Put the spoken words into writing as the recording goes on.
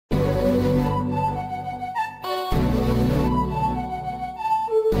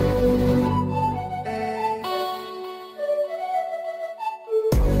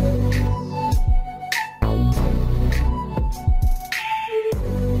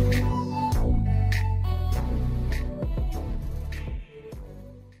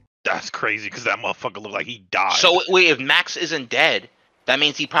That's crazy because that motherfucker looked like he died. So wait, if Max isn't dead, that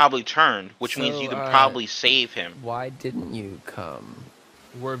means he probably turned, which means you can probably save him. Why didn't you come?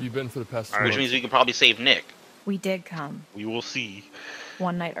 Where have you been for the past 2 Which months? means you can probably save Nick. We did come. We will see.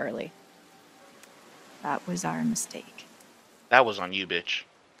 1 night early. That was our mistake. That was on you, bitch.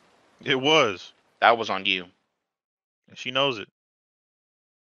 It was. That was on you. And she knows it.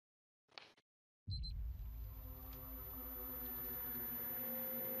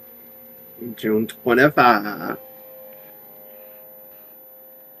 June 25.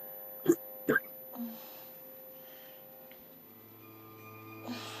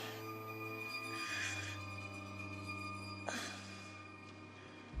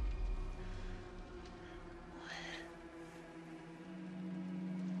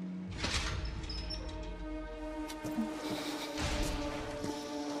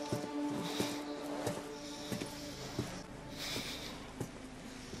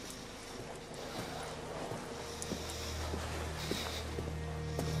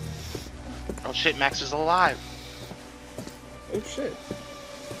 Oh shit, Max is alive. Oh shit.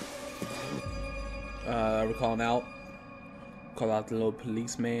 We're calling out. Call out the little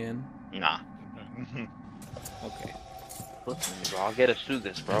policeman. Nah. Okay. Listen, bro, I'll get us through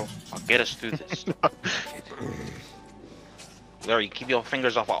this, bro. I'll get us through this. Larry, keep your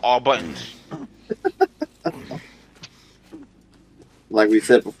fingers off of all buttons. Like we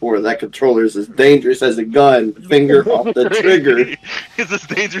said before, that controller is as dangerous as a gun. Finger off the trigger. It's as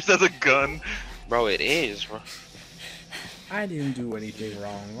dangerous as a gun. Bro, it is, bro. I didn't do anything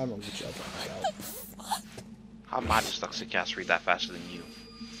wrong. I don't get y'all talking about. How am I dyslexic cast read that faster than you?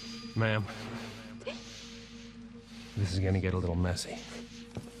 Ma'am. This is gonna get a little messy.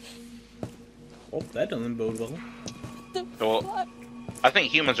 Oh, that doesn't bode well. Well, I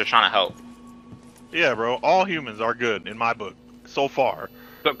think humans are trying to help. Yeah, bro. All humans are good in my book so far.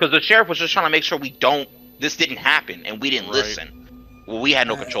 Because the sheriff was just trying to make sure this didn't happen, and we didn't Right. listen. Well, we had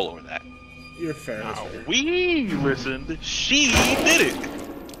no control over that. You're fair. Now, we listened. She did it.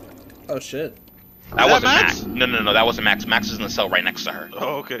 Oh shit. That wasn't Max? Max. No, that wasn't Max. Max is in the cell right next to her.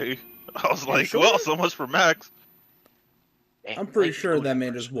 Oh, okay. I was like, sure? well, so much for Max. I'm pretty sure that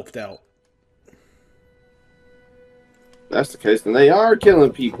man just wolfed out. If that's the case, then they are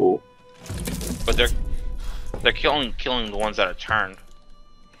killing people. But they're killing the ones that are turned.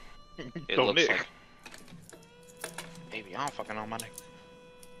 It So looks Nick. like. Baby, I don't fucking know my name.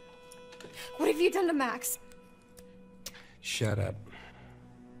 What have you done to Max? Shut up.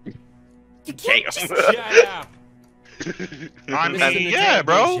 You can't Damn. just... Shut up! I This is an mean, yeah,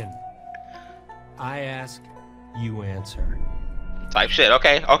 bro. interrogation. I ask, you answer. Type shit.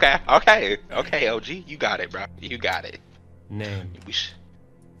 Okay, OG, you got it, bro. You got it. Name. We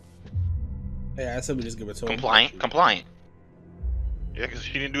Yeah, I said we just give it to him. compliant. Yeah, because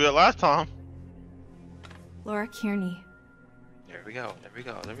she didn't do that last time. Laura Kearney. There we go.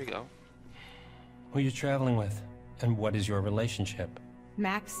 Who are you traveling with? And what is your relationship?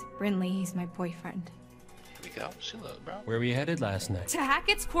 Max Brinley, he's my boyfriend. There we go. See, look, bro. Where were you headed last night? To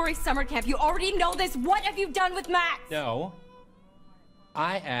Hackett's Quarry summer camp. You already know this. What have you done with Max? No.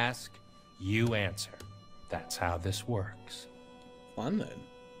 I ask, you answer. That's how this works. Fun then.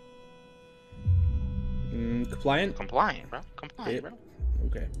 Compliant? Compliant, bro. Compliant, bro.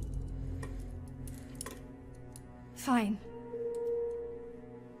 Okay. Fine.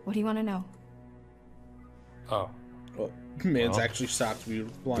 What do you want to know? Oh. Well, man's Well. actually shocked to be I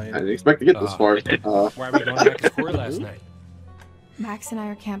compliant. didn't expect to get this far. Why were we going back to Quarry last night? Max and I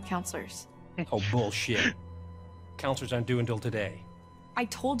are camp counselors. Oh, bullshit. Counselors aren't due until today. I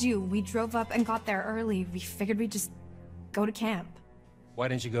told you, we drove up and got there early. We figured we'd just go to camp. Why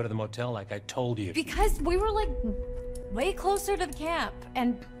didn't you go to the motel like I told you? Because we were like way closer to the camp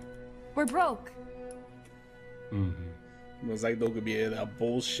and we're broke. Mm-hmm. It was like, don't be that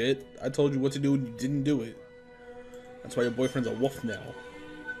bullshit. I told you what to do and you didn't do it. That's why your boyfriend's a wolf now.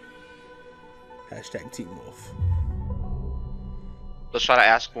 Hashtag Team Wolf. Let's try to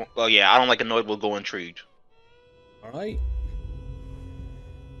ask. Well, yeah, I don't like annoyed. We'll go intrigued. Alright.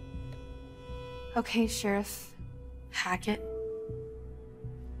 Okay, Sheriff Hackett.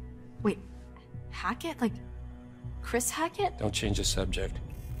 Wait, Hackett? Like Chris Hackett? Don't change the subject.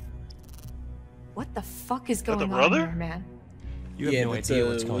 What the fuck is that the going on brother? here, man? You have no idea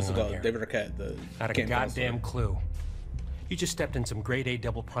what's going on here. David Arquette, the Not a camp goddamn counselor. clue. You just stepped in some grade A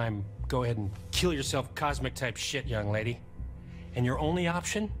double prime, go ahead and kill yourself cosmic type shit, young lady. And your only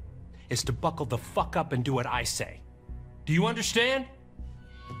option is to buckle the fuck up and do what I say. Do you understand?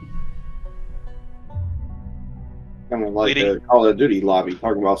 Kind of like Leading- the Call of Duty lobby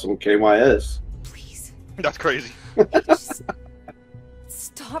talking about some KYS. Please. That's crazy. It's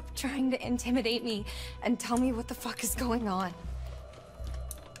Stop trying to intimidate me and tell me what the fuck is going on.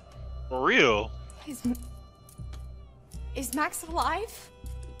 For real? Is Max alive?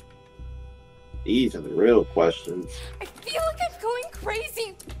 These are the real questions. I feel like I'm going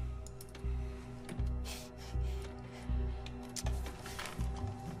crazy.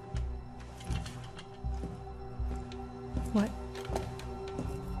 What?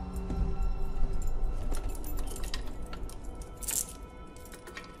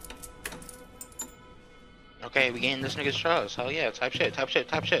 Okay, we getting this nigga's trust. Hell yeah, type shit.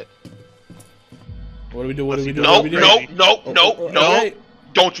 What do we do? What do we do? No, What do we do? no. Okay.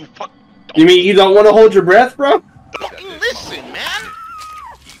 Don't you fuck. You mean you don't want to hold your breath, bro? Fucking listen, man.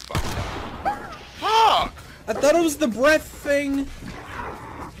 Fuck. I thought it was the breath thing.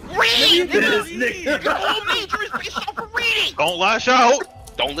 Read! Your whole major is based off of reading! Don't lash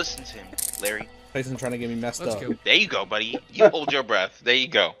out! Don't listen to him, Larry. Tyson trying to get me messed up. Go. There you go, buddy. You hold your breath. There you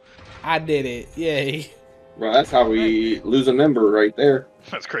go. I did it. Yay. Bro, that's how we lose a member right there.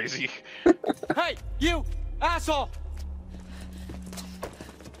 That's crazy. Hey, you asshole!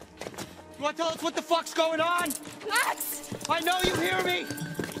 You want to tell us what the fuck's going on? Max! I know you hear me.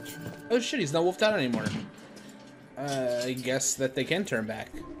 Oh shit, he's not wolfed out anymore. I guess that they can turn back.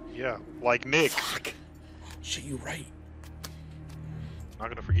 Yeah, like Nick. Fuck. Shit, you're right. Not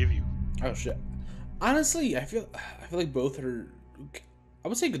gonna forgive you. Oh shit. Honestly, I feel like both are. I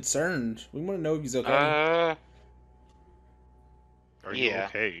would say concerned. We want to know if he's okay. Are you Yeah.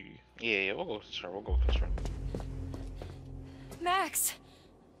 okay? Yeah, we'll go with this. We'll go with this one. Max!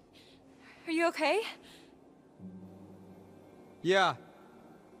 Are you okay? Yeah,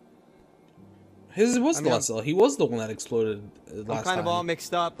 His was I the mean, last cell. He was the one that exploded I'm last kind time. of all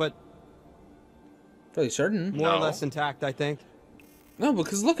mixed up, but Fairly certain. more or No. less intact, I think. No,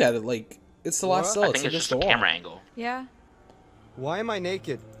 because look at it. Like it's the last What? cell. I It's think it's against just the a wall. camera angle. Yeah. Why am I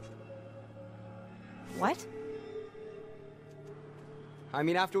naked? What? I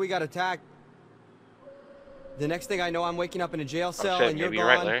mean, after we got attacked, the next thing I know, I'm waking up in a jail cell, shit, and you're maybe gone,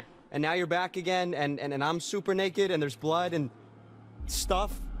 you're right, Larry. and now you're back again, and I'm super naked, and there's blood and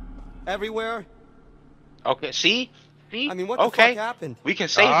stuff everywhere. Okay, see? I mean, what the okay. fuck happened? We can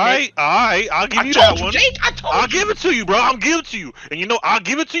save Alright, Nick. alright, I'll give I you told that you, one. Jake. I told I'll you. give it to you, bro. I'll give it to you. And you know, I'll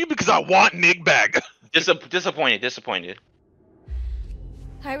give it to you because I want Nick back. Disappointed.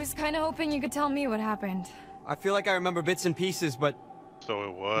 I was kind of hoping you could tell me what happened. I feel like I remember bits and pieces, but So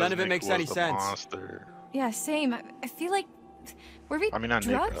it was. None of it Nick makes was any the sense. Monster. Yeah, same. I feel like... Were we I mean, not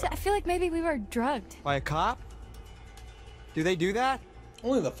Nick, drugged? I feel like maybe we were drugged. by a cop? Do they do that?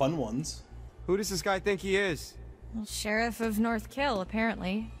 Only the fun ones. Who does this guy think he is? Well, Sheriff of North Kill,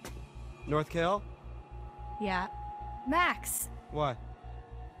 apparently. North Kill? Yeah. Max, What?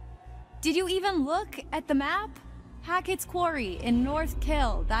 did you even look at the map? Hackett's Quarry in North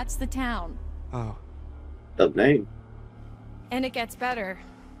Kill. That's the town. Oh. The name. And it gets better.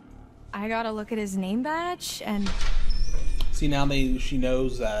 I gotta look at his name badge and... See now she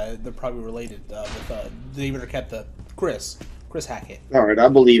knows they're probably related with David Arquette, Chris Hackett, Alright, I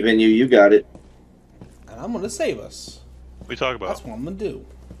believe in you. You got it. and I'm gonna save us. What are you talking about? That's what I'm gonna do.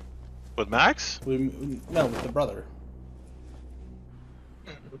 With Max? No, with the brother.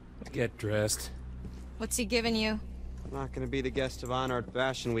 Get dressed. What's he giving you? I'm not gonna be the guest of honor at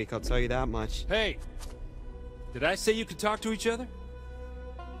Fashion Week, I'll tell you that much. Hey, did I say you could talk to each other?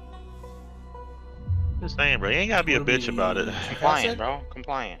 Just saying, bro. You ain't gotta be a What do bitch about it. Compliant, bro.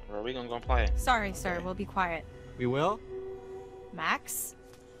 Compliant. Bro, we gonna go play. Sorry, sir. We'll be quiet. We will? Max?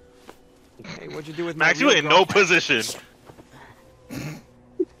 Hey, what'd you do with Max, my you real in no girlfriend? position.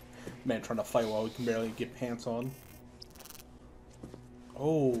 Man trying to fight while we can barely get pants on.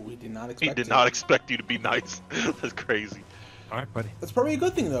 Oh, we did not expect. He did not expect you to be nice. That's crazy. All right, buddy. That's probably a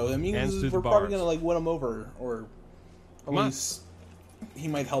good thing though. I mean, Hands through the we're probably bars. gonna like win him over, or at Come on. least he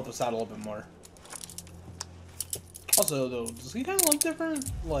might help us out a little bit more. Also, though, does he kind of look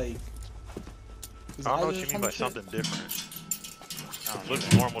different? Like, his I don't know eyes what or you mean by shit? something different.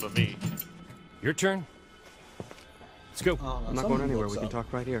 Looks normal to me. Your turn. Let's go. Oh, I'm not something going anywhere, looks we can up.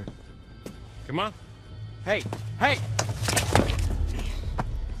 talk right here. Come on. Hey, hey!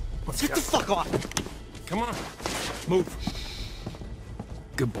 Get the fuck off! Come on. Move.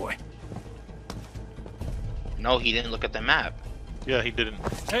 Good boy. No, he didn't look at the map. Yeah, he didn't.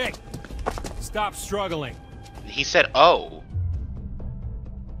 Hey! Stop struggling. He said, "Oh."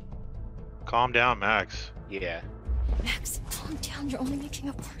 Calm down, Max. Yeah. Max, calm down. You're only making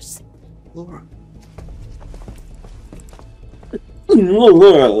it worse. Laura.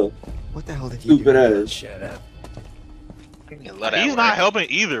 What the hell did you Stupid do? ass. Shut up. Let that He's not work. helping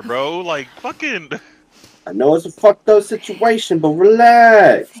either, bro. Like, fucking. I know it's a fucked up situation, but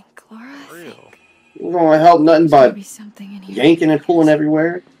relax. I think, Laura. Real. We're gonna help nothing There's gotta but be something in here. yanking and pulling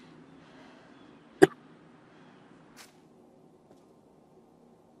everywhere.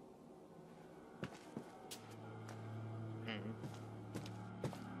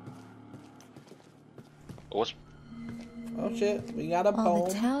 What's Oh shit, we got a While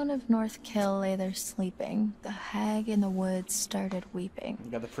the poem. town of North Kill lay there sleeping, the hag in the woods started weeping.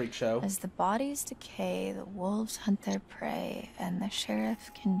 We got the freak show. As the bodies decay, the wolves hunt their prey, and the sheriff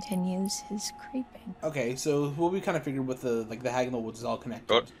continues his creeping. Okay, so what we kind of figured with the the hag in the woods is all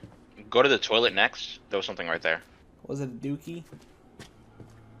connected. go to the toilet next? There was something right there. Was it a dookie?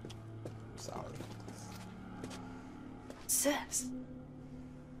 Sorry. Sis.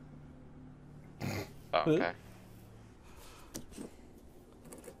 Oh, okay.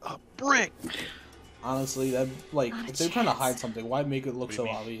 A brick. Honestly, that like Not a if they're trying to chance. hide something, why make it look What do so you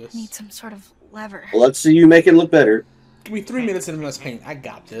mean? obvious? Need some sort of lever. Well, let's see you make it look better. Give me 3 minutes in MS Paint. I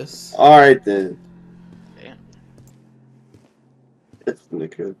got this. All right then. Damn. It's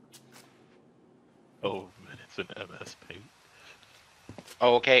good. Oh, minutes in MS Paint.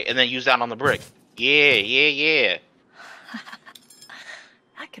 Oh, okay, and then use that on the brick. Yeah.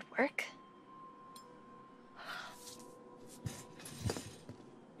 That could work.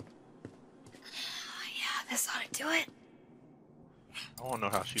 Yeah, this ought to do it. I don't know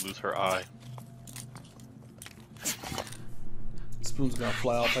how she lose her eye. Spoon's gonna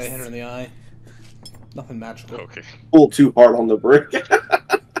fly off. I hit her in the eye. Nothing magical. Okay. Pull too hard on the brick.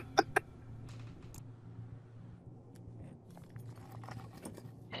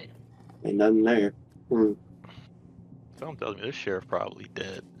 Ain't nothing there. Something tells me this sheriff probably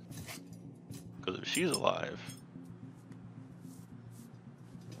dead. Because if she's alive,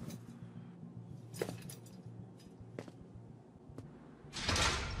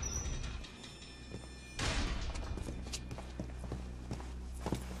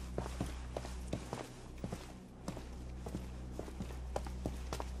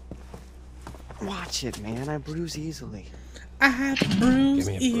 Watch it, man. I bruise easily. I have to bruise Give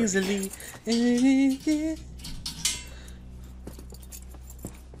me a break. easily.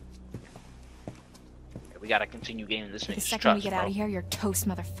 We gotta continue gaining this The nigga's second we trust, get bro. out of here, you're toast,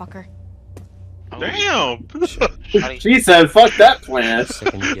 motherfucker. Oh, damn. how do you- She said, "Fuck that plan."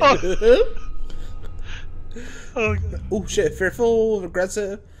 Second you get it. Oh, God. Oh shit! Fearful,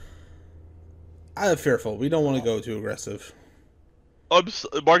 aggressive. Fearful. We don't want to go too aggressive.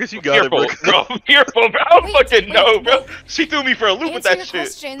 Marcus, you got it, Fearful, bro. bro. Fearful, bro. I don't Wait, fucking wait, know, bro. wait. She threw me for a loop with Answer that your shit.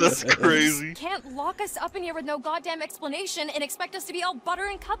 questions. That's crazy. You can't lock us up in here with no goddamn explanation and expect us to be all butter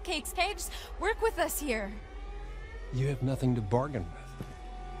and cupcakes, okay? Just work with us here. You have nothing to bargain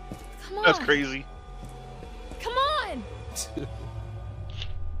with. Come on. That's crazy. Come on.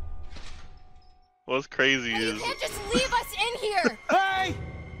 What's crazy You is can't just leave us in here. Hey!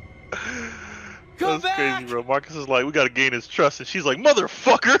 Come that's crazy, back! bro. Marcus is like, we gotta gain his trust, and she's like,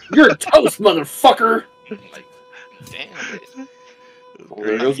 motherfucker. You're toast, motherfucker. Like, damn. Well,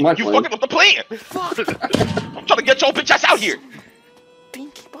 there goes my You plan. fucking up the plan. I'm trying to get your bitch ass out here.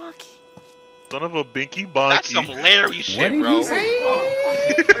 Binky bonky. Son of a binky bonky. That's some Larry shit, did bro. he say?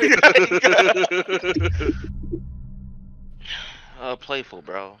 Playful,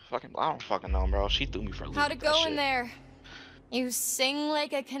 bro. Fucking, I don't fucking know, bro. She threw me for a loop. How'd it with that go shit. in there? You sing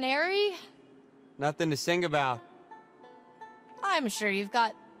like a canary? Nothing to sing about. I'm sure you've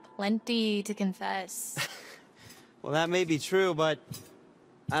got plenty to confess. Well, that may be true, but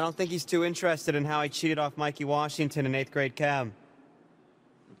I don't think he's too interested in how I cheated off Mikey Washington in 8th grade chem.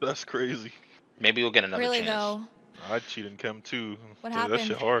 That's crazy. Maybe we'll get another Really chance. though. I'd cheat in chem too. What Tell you, That happened?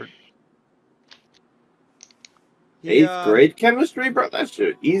 shit hard. He, 8th grade chemistry, bro. That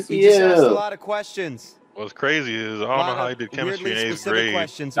shit easy He just asked a as lot of questions. What's crazy is I A don't know lot how of he did chemistry in weirdly 8th specific grade.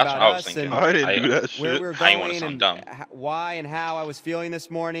 questions That's about what I was us thinking. and I didn't do that where shit. we were I ain't wanna going sound and dumb. why and how I was feeling this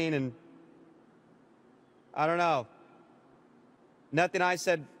morning, and I don't know. Nothing I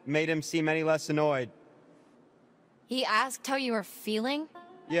said made him seem any less annoyed. He asked how you were feeling?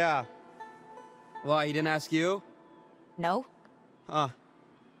 Yeah. Why, he didn't ask you? No. Huh.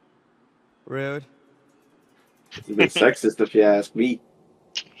 Rude. It's a bit sexist if you ask me.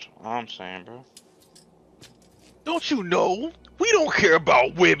 All I'm saying, bro. Don't you know? We don't care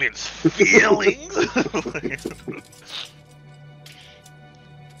about women's feelings.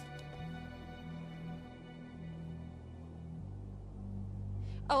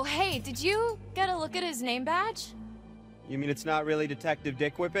 Oh, hey, did you get a look at his name badge? You mean it's not really Detective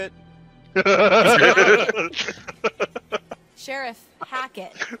Dick Whippet? Sheriff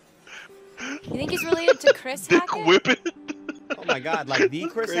Hackett. You think he's related to Chris Dick Hackett? whipping. Oh my god, like the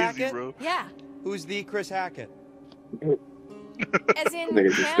Chris Crazy, Hackett? bro. Yeah. Who's the Chris Hackett? As in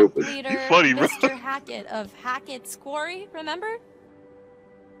Niggas are camp stupid. leader You're funny, bro. Mr. Hackett of Hackett's Quarry, remember?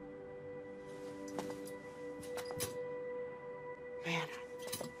 Man,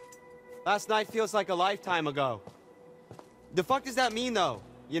 last night feels like a lifetime ago. The fuck does that mean, though?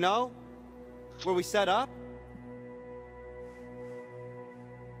 You know? Where we set up?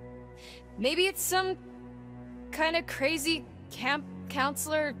 Maybe it's some kind of crazy camp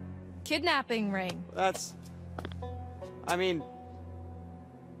counselor kidnapping ring. That's... I mean...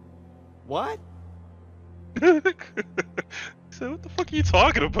 What? So what the fuck are you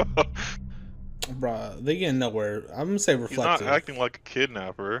talking about? Bruh, they getting nowhere. I'm gonna say He's not reflective. acting like a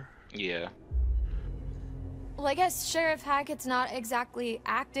kidnapper. Yeah. Well, I guess Sheriff Hackett's not exactly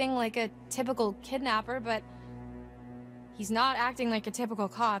acting like a typical kidnapper, but he's not acting like a typical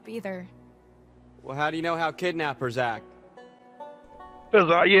cop either. Well, how do you know how kidnappers act? Because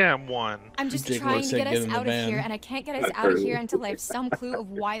I am one. I'm just Jake trying Lloyd to said get get us in the out of van. here, and I can't get us out of here until I have some clue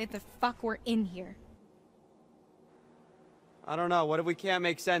of why the fuck we're in here. I don't know. What if we can't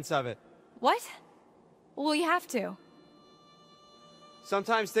make sense of it? What? Well, you have to.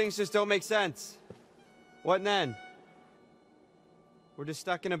 Sometimes things just don't make sense. What then? We're just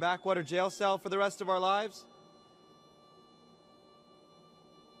stuck in a backwater jail cell for the rest of our lives?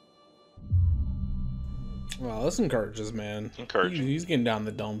 Wow, this encourages, man. Encouraging. He's getting down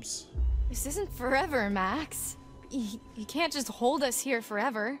the dumps. This isn't forever, Max. You can't just hold us here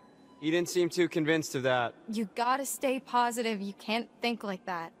forever. You didn't seem too convinced of that. You gotta stay positive. You can't think like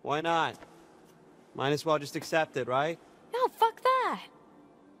that. Why not? Might as well just accept it, right? No, fuck that.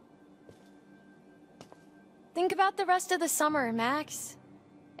 Think about the rest of the summer, Max.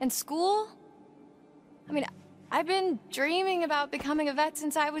 And school? I mean, I've been dreaming about becoming a vet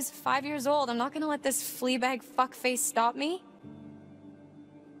since I was 5 years old. I'm not gonna let this fleabag fuckface stop me.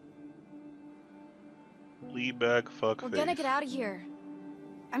 Fleabag fuckface. We're gonna get out of here.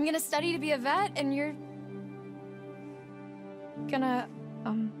 I'm gonna study to be a vet, and you're gonna,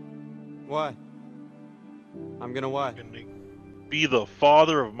 What? I'm gonna what? Gonna be the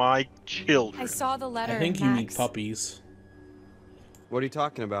father of my children. I saw the letter, I think you need Max. puppies. What are you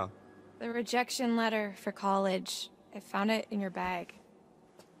talking about? The rejection letter for college. I found it in your bag.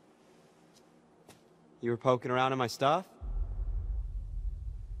 You were poking around in my stuff?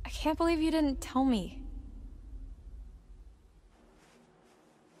 I can't believe you didn't tell me.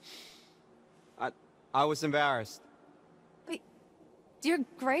 I was embarrassed. Wait, your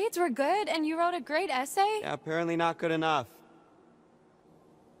grades were good and you wrote a great essay? Yeah, apparently not good enough.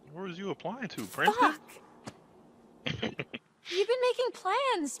 Where was you applying to, Princeton? Fuck! You've been making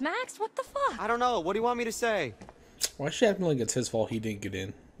plans, Max. What the fuck? I don't know. What do you want me to say? Why is she acting like it's his fault he didn't get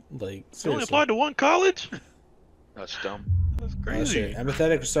in? Like, You only seriously. applied to one college? That's dumb. That's Oh, crazy. shit.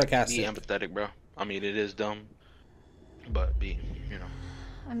 Empathetic or Be sarcastic? empathetic, bro. I mean, it is dumb. But be, you know.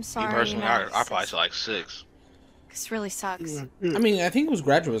 I'm Me sorry, personally, I Max. applied to like 6. This really sucks. I mean, I think it was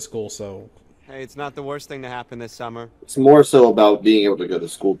graduate school, so... Hey, it's not the worst thing to happen this summer. It's more so about being able to go to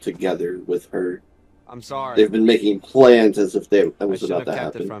school together with her. I'm sorry. They've been making plans as if that I was should about have to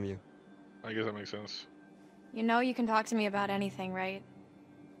kept it happen. from you. I guess that makes sense. You know you can talk to me about anything, right?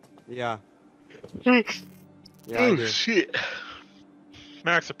 Yeah. Yeah, I do. Shit.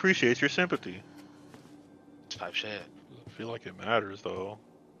 Max appreciates your sympathy. Type shit. I feel like it matters, though.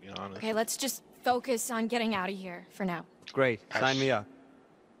 To be honest. Okay, let's just focus on getting out of here for now. Great. Sign me up.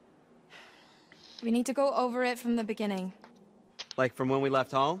 We need to go over it from the beginning. Like from when we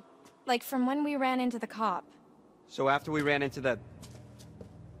left home? Like from when we ran into the cop. So after we ran into the...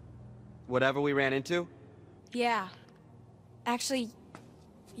 whatever we ran into? Yeah. Actually,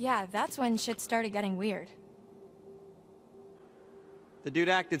 yeah, that's when shit started getting weird. The dude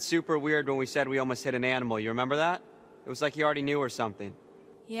acted super weird when we said we almost hit an animal. You remember that? It was like he already knew or something.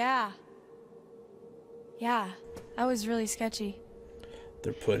 Yeah. Yeah, that was really sketchy.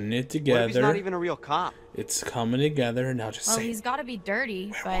 They're putting it What together. if he's not even a real cop? It's coming together, now just Well, say he's gotta be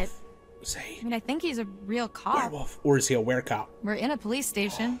dirty, werewolf. but... Say I mean, I think he's a real cop. werewolf. Or is he a werecop? We're in a police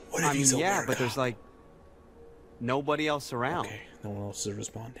station. What if I mean, he's a yeah, werecop? but there's like... nobody else around. Okay, no one else is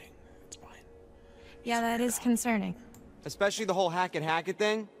responding. It's fine. Yeah, that is concerning. Especially the whole Hackett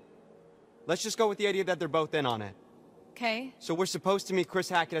thing. Let's just go with the idea that they're both in on it. Okay. So we're supposed to meet Chris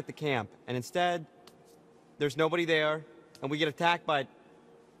Hackett at the camp, and instead, there's nobody there, and we get attacked by...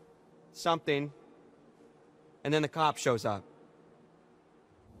 something, and then the cop shows up.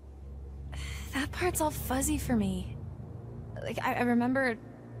 That part's all fuzzy for me. Like, I remember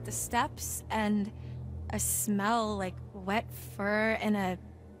the steps and a smell like wet fur and a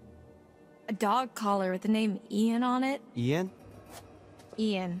dog collar with the name Ian on it. Ian?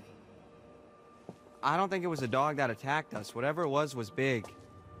 Ian. I don't think it was a dog that attacked us. Whatever it was big.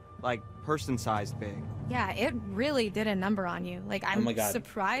 Like, person-sized big. Yeah, it really did a number on you. Like, I'm my God.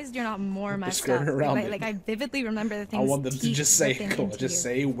 surprised you're not more messed skirt up. around Like, it. like, I vividly remember the I things. want them to just say,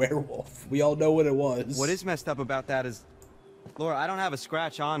 say werewolf. We all know what it was. What is messed up about that is, Laura, I don't have a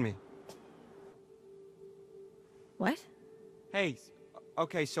scratch on me. What? Hey,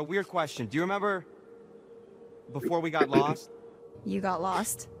 okay, so weird question. Do you remember before we got lost? You got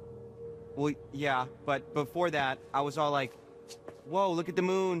lost. Well, yeah, but before that, I was all like, whoa, look at the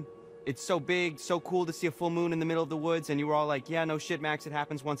moon. It's so big, so cool to see a full moon in the middle of the woods. And you were all like, yeah, no shit, Max, it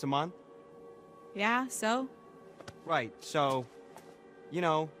happens once a month. Yeah, so? Right, so, you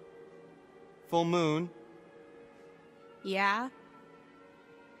know, full moon. Yeah.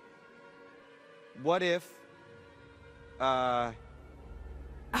 What if,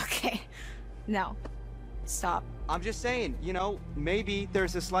 Okay. No. Stop. I'm just saying, you know, maybe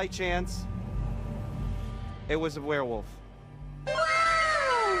there's a slight chance it was a werewolf.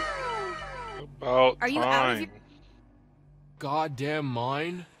 About Are you out of your... Goddamn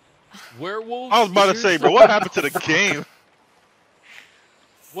mine? Werewolves? I was about to say, bro, what happened to the game?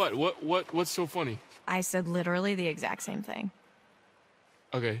 What's so funny? I said literally the exact same thing.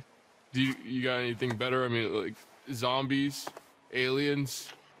 Okay. Do you got anything better? I mean, like, zombies, aliens,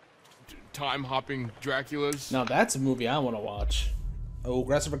 time-hopping Draculas? Now that's a movie I want to watch. Oh,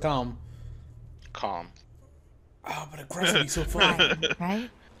 aggressive or calm? Calm. Oh, but aggressive would be so fun. Right?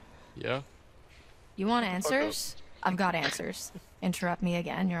 Yeah? You want answers? I've got answers. Interrupt me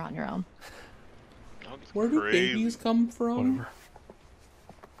again, you're on your own. Where do Crazy. babies come from? Whatever.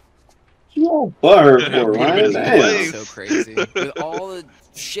 You all buttered for Put him in Ryan. his Damn. place. So crazy. With all the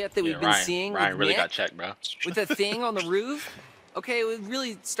shit that we've been Ryan, seeing Ryan with really Nick, got checked, bro. with the thing on the roof, okay, it would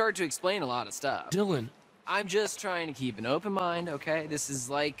really start to explain a lot of stuff. Dylan. I'm just trying to keep an open mind, okay? This is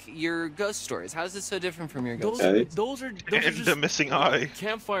like your ghost stories. How is this so different from your ghost Okay. Those are And just the missing eye.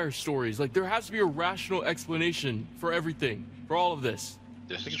 campfire stories. Like, there has to be a rational explanation for everything, for all of this.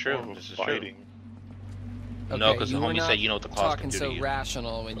 This is It's true. more of a This is true. fighting. No, Okay, because the you were homie not said you know what the claws talking can do so to you.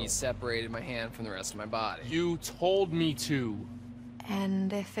 rational when you separated my hand from the rest of my body. You told me to.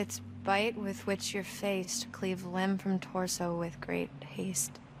 And if it's bite with which you're faced, cleave limb from torso with great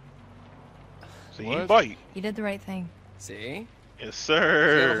haste. So What? you bite. You did the right thing. See? Yes, You got a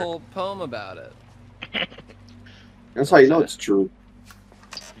sir. whole poem about it. That's how you know it's true.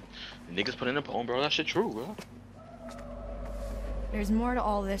 Niggas put in a poem, bro. That shit true, bro. There's more to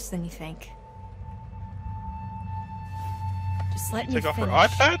all this than you think. Just let me Take off her finish, eye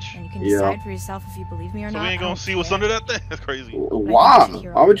patch? and you can Yeah. decide for yourself if you believe me or So not. we ain't I gonna don't see what's care. under that thing? That's crazy. Why?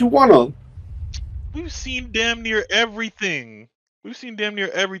 Why would you wanna? We've seen damn near everything. We've seen damn near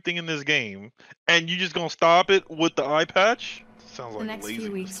everything in this game. And you just gonna stop it with the eye patch? Sounds The like next lazy.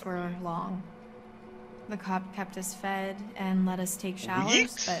 few weeks were long. The cop kept us fed and let us take showers,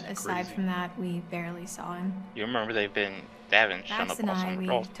 Weeks? but aside Crazy. from that, we barely saw him. You remember they haven't shown Max up and on I, some. we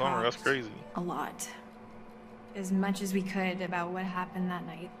Oh, Summer, that's talked crazy. a lot. As much as we could about what happened that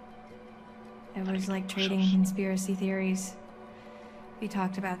night. It was like trading conspiracy theories. We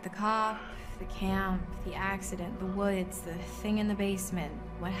talked about the cop, the camp, the accident, the woods, the thing in the basement,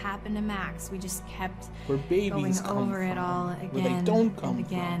 what happened to Max. We just kept Where babies going come over from? it all again Where they don't come and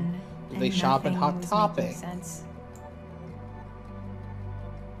again. from? Where they shop at nothing Hot was Topic? making sense.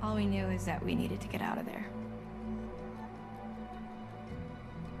 All we knew is that we needed to get out of there.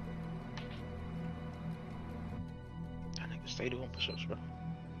 That nigga stay doing push-ups, bro.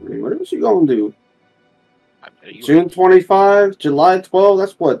 What else you gonna do? I bet you. June 25, July 12.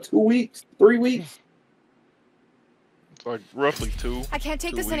 That's what, 2 weeks? 3 weeks? It's like roughly 2. I can't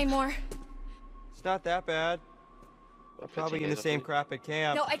take 2 this weeks. anymore. It's not that bad. About Probably 15 in the days, I same think. crap at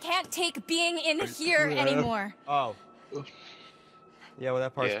camp. No, I can't take being in here anymore. Oh. Yeah, well,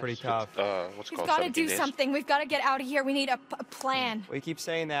 that part's Yeah, pretty it's- tough. What's it We've called? got to 17 do days? something. We've got to get out of here. We need a plan. We keep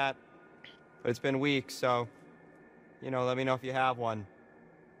saying that, but it's been weeks, so, you know, let me know if you have one.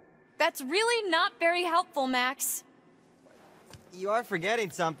 That's really not very helpful, Max. You are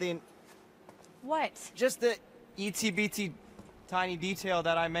forgetting something. What? Just the ETBT tiny detail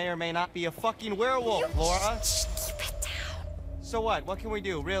that I may or may not be a fucking werewolf, Laura. Keep it down. So what? What can we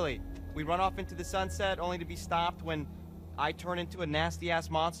do, really? We run off into the sunset only to be stopped when I turn into a nasty-ass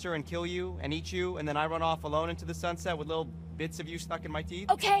monster and kill you and eat you, and then I run off alone into the sunset with little bits of you stuck in my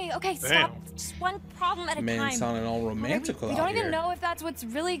teeth? Okay, stop. Just one problem at a Man, time. sounding all All right, romantical we out don't even here. know if that's what's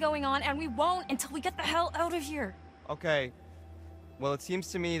really going on, and we won't until we get the hell out of here. Okay. Well, it seems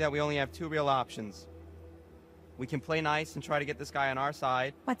to me that we only have 2 real options. We can play nice and try to get this guy on our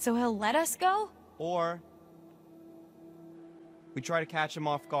side, What, so he'll let us go? or we try to catch him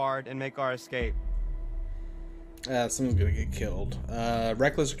off guard and make our escape. Someone's gonna get killed.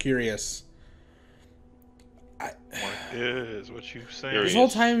 Reckless or curious? What is what you saying? This whole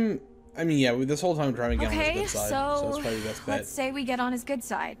time, I mean, yeah, this whole time we're trying to get on his good side, so that's probably the best bet. Let's say we get on his good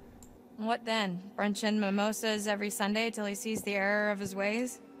side. What then? Brunch and mimosas every Sunday till he sees the error of his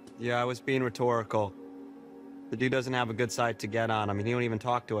ways? Yeah, I was being rhetorical. The dude doesn't have a good side to get on. I mean, he don't even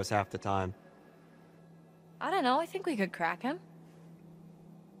talk to us half the time. I don't know. I think we could crack him.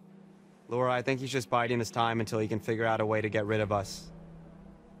 Laura, I think he's just biding his time until he can figure out a way to get rid of us.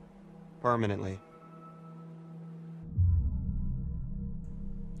 Permanently.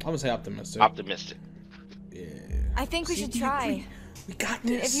 I'm gonna say optimistic. Optimistic. Yeah. I think we should try. We got I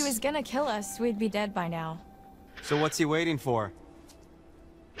mean, this. if he was gonna kill us, we'd be dead by now. So what's he waiting for?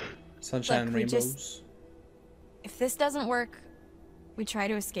 Sunshine and Look, rainbows. If this doesn't work, we try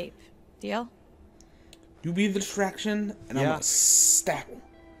to escape. Deal? You be the distraction, and I'm Yeah. gonna stab him.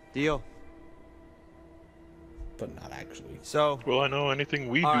 Deal. But not actually. So, Well, I know anything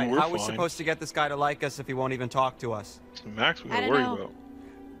we do, alright, we're how fine. are we supposed to get this guy to like us if he won't even talk to us? It's the max we I gotta don't worry know. about.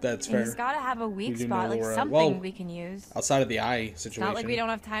 That's And fair. he's gotta have a weak do spot, know like Laura. something Well, we can use. Outside of the eye It's situation. not like we don't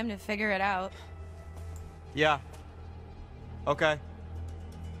have time to figure it out. Yeah. Okay.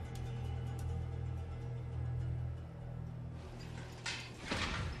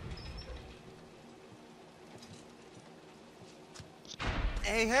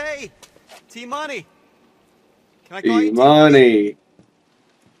 Hey, hey! T-Money! Can I call you Money.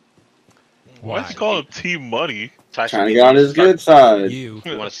 Why is he calling him T-Money? Trying to get on his good side. You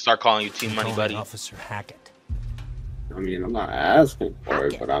want to start calling you Team Money, buddy? Officer Hackett. I mean, I'm not asking for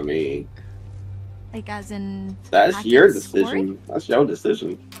it, but I mean, Like as in... that's your Hackett's decision. Quarry? That's your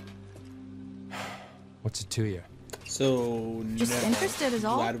decision. What's it to you? So, Just no. interested is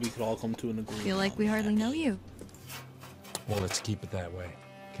all. Glad we could all come to an agreement. Feel like we hardly know you. Well, let's keep it that way,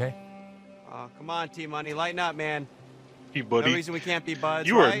 okay? Oh, come on, T-Money, lighten up, man. Hey, No buddy. reason we can't be buds,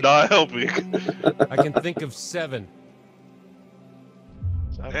 You are right? not helping. I can think of 7.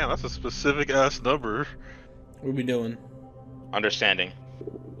 Damn, that's a specific ass number. What are we doing? Understanding.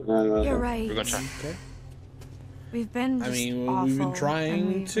 You're right. We're gonna try. Okay. We've been I just mean, awful, we've been and trying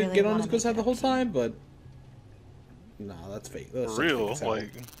we to really get on wanna his good make side the it whole up to you. time, but no, that's fake. That's For real. fake as hell.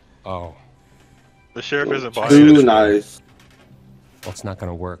 Like, Oh, the sheriff isn't buying Too it. nice. well, it's not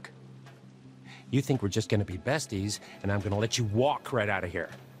gonna work. You think we're just gonna be besties, and I'm gonna let you walk right out of here.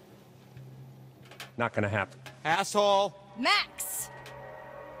 Not gonna happen. Asshole! Max!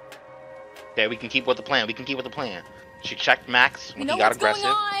 Okay, we can keep with the plan. We can keep with the plan. She checked Max We when know he got what's going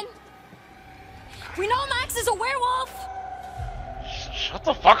aggressive. on! We know Max is a werewolf! Shut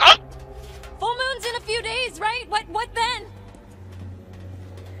the fuck up! Full moon's in a few days, right? What then?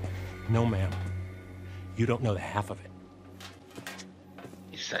 No, ma'am. You don't know the half of it.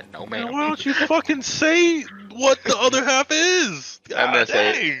 He said no, Man, man. why don't you fucking say what the other half is? I'm gonna God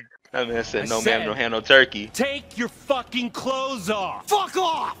say dang. it. I'm gonna say I no, said- ma'am, no ham, no turkey. Take your fucking clothes off! Fuck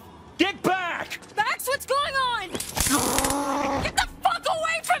off! Get back! Max, what's going on? Get the fuck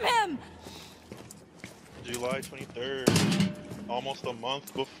away from him! July 23rd. Almost a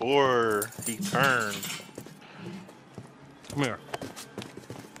month before he turned. Come here.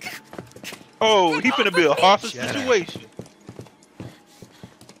 Oh, he finna be a hostage Shut up. situation.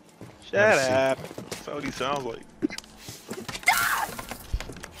 Shut Have a seat. up. That's what he sounds like.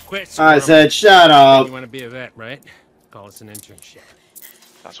 Quit. I squirming. said, shut up. You want to be a vet, right? Call us an internship.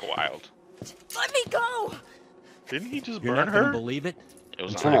 That's wild. Let me go! Didn't he just You're burn not gonna her? believe it It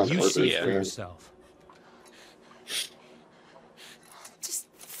was Come on, until you purpose, see it for man. yourself. Just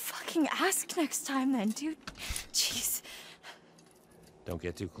fucking ask next time then, dude. Jeez. Don't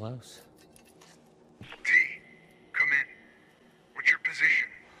get too close. T, come in. What's your position?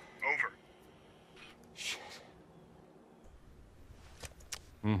 Over.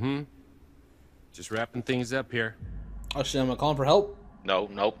 Mm-hmm. Just wrapping things up here. Oh shit, am I calling for help? No,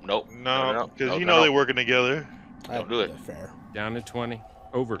 nope, nope. No, because no, you no, know no. they're working together. Don't do it. Fair. Down to 20.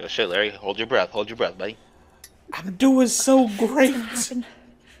 Over. Yo, shit, Larry, hold your breath. Hold your breath, buddy. I'm doing so great. Happened.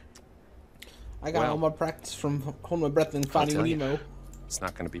 I got Well, all my practice from holding my breath and I'll Finding tell you. Nemo. It's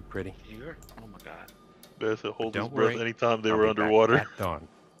not going to be pretty. Here? Oh my god. Best to hold his Don't breath worry. anytime they I'll were be back underwater. at dawn.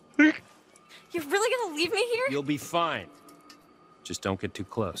 You're really gonna leave me here? You'll be fine. Just don't get too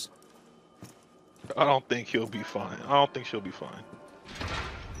close. I don't think he'll be fine. I don't think she'll be fine.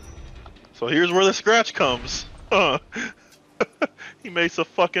 So here's where the scratch comes. Huh. He makes a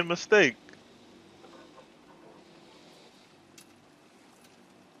fucking mistake.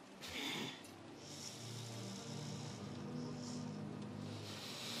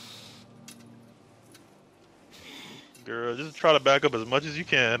 Girl, just try to back up as much as you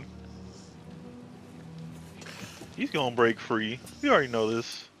can. He's gonna break free. We already know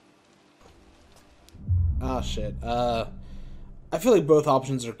this. Oh shit. I feel like both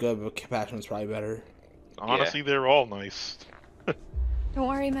options are good, but Compassion's probably better. Honestly, they're all nice. Don't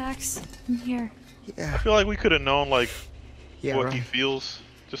worry, Max. I'm here. I feel like we could have known like what right. he feels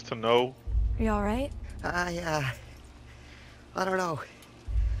just to know. Are you alright? I don't know.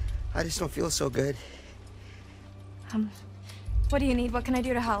 I just don't feel so good. What do you need? What can I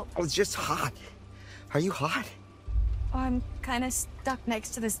do to help? I was just hot. Are you hot? Oh, I'm kind of stuck next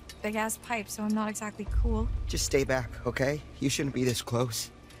to this big-ass pipe, so I'm not exactly cool. Just stay back, okay? You shouldn't be this close.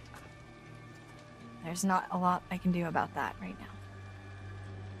 There's not a lot I can do about that right now.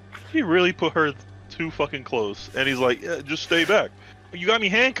 He really put her too fucking close, and he's like, yeah, just stay back. You got me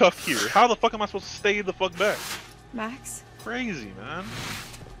handcuffed here. How the fuck am I supposed to stay the fuck back? Max? Crazy, man.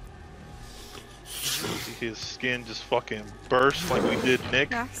 His skin just fucking burst like we did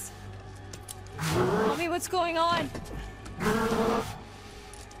Nick. Max? Tell me what's going on.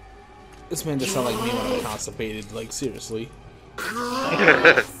 This man just sound like me when I'm constipated, like seriously.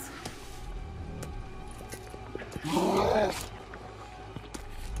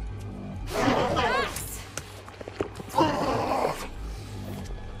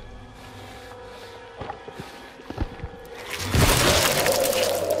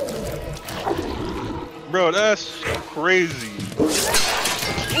 Bro, that's crazy.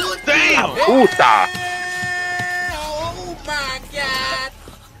 Damn! Puta! Oh my god!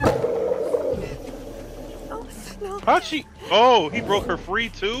 Oh, no. How'd she? Oh, he broke her free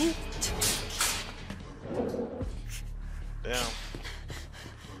too? Damn.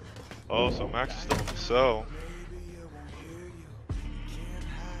 Oh, so Max is still in the cell.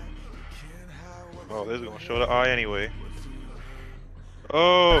 Oh, this is gonna show the eye anyway.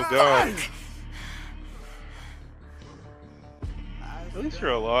 Oh god. At least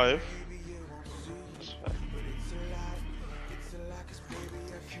you're alive.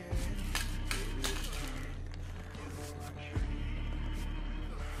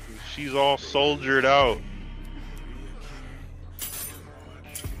 She's all soldiered out.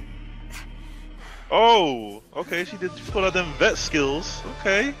 Oh, okay, she did put out them vet skills.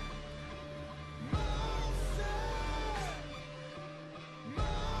 Okay.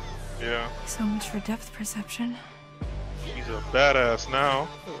 Yeah. So much for depth perception. She's a badass now.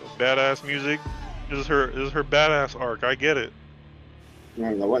 Badass music. This is her badass arc. I get it.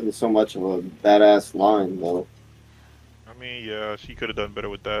 Man, that wasn't so much of a badass line though. I mean, yeah, she could have done better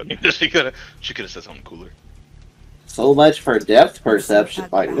with that. she could have said something cooler. So much for depth perception.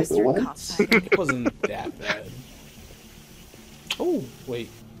 Like, what? It wasn't that bad. Oh wait.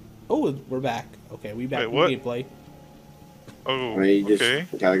 Oh, we're back. Okay, we back in gameplay. Oh, I mean, you okay.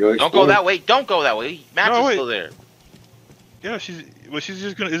 just gotta go. Don't go that way. Don't go that way. Max is wait. still there. Yeah, she's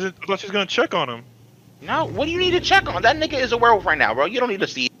just gonna. I thought she's gonna check on him. No, what do you need to check on? That nigga is a werewolf right now, bro. You don't need to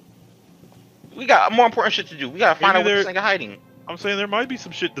see. We got more important shit to do. We gotta find out what this nigga hiding. I'm saying there might be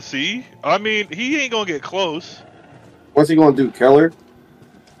some shit to see. I mean, he ain't gonna get close. What's he gonna do? Kill her?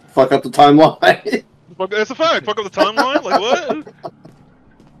 Fuck up the timeline? That's a fact. Fuck up the timeline. Like what?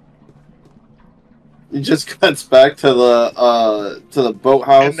 He just cuts back to the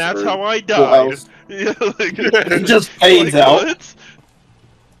boathouse. And that's how I died. Yeah, like, he just fades like, out. What?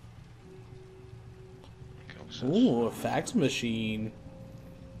 Ooh, a fax machine.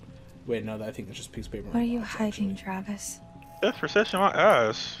 Wait, no, I think it's just a piece of paper. What are you hiding, Travis? That's perception my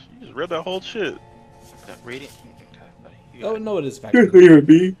ass. You just read that whole shit. Read it. Oh no, it is fax Here, machine. here,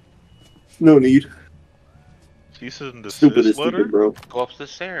 B. No need. Cease and Stupid desist is letter? stupid, bro. Go up the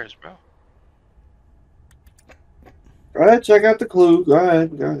stairs, bro. Go ahead, check out the clue. Go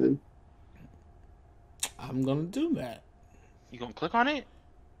ahead, go ahead. I'm gonna do that. You gonna click on it?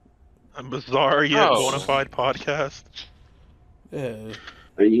 A bizarre yet Oh. bona fide podcast. Yeah.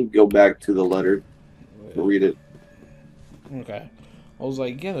 Or you can go back to the letter. Read it. Okay. I was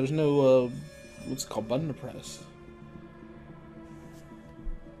like, yeah, there's no what's it called, button to press.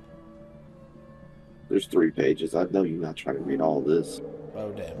 There's 3 pages. I know you're not trying to read all this.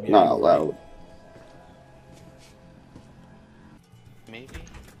 Oh damn. Yeah, Not allowed. Maybe.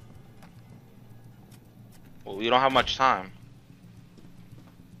 Well, we don't have much time.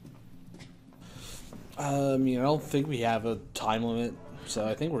 I mean, I don't think we have a time limit, so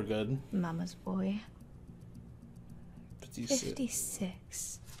I think we're good. Mama's boy. 56.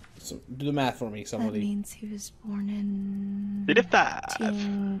 56. So, do the math for me, That somebody. means he was born in...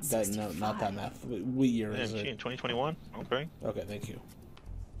 55. That, no, not that math. What year Yeah, is in it? 2021? Okay. Okay, thank you.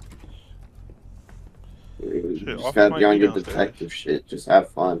 You Shit, just off gotta my be on your downstairs. detective shit. Just have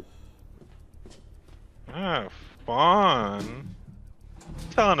fun. Have fun.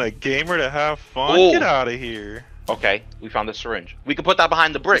 Telling a gamer to have fun? Oh. Get out of here. Okay, we found the syringe. We can put that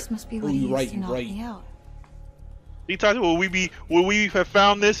behind the brick. This must be what he used to knock me out. You talking? Will we have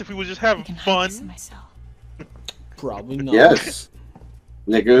found this if we was just having fun? In my cell. Probably not. Yes,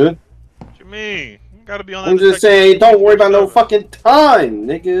 nigga. What you mean? You gotta be on that. I'm just saying, don't worry about no fucking time,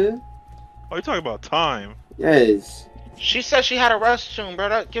 nigga. Oh, you talking about time? Yes. She said she had a restroom, bro.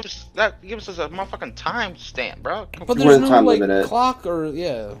 That gives us a motherfucking time stamp, bro. But there's no like clock or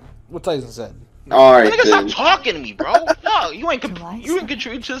what Tyson said. All right, nigga, stop talking to me, bro. No, you ain't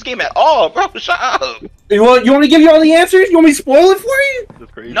contributing to this game at all, bro. Shut up. You want me to give you all the answers? You want me to spoil it for you?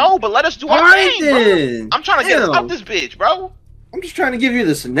 That's crazy. No, but let us do our thing, bro. I'm trying to get us up this bitch, bro. I'm just trying to give you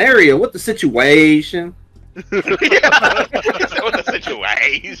the scenario. What the situation? What the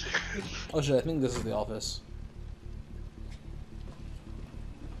situation? Oh shit! I think this is the office.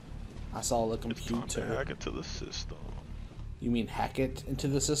 I saw the computer. Hack into the system. You mean hack it into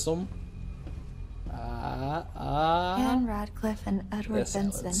the system? Anne Radcliffe and Edward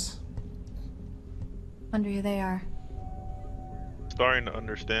Benson. Wonder who they are. Starting to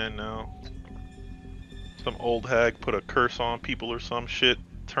understand now. Some old hag put a curse on people or some shit,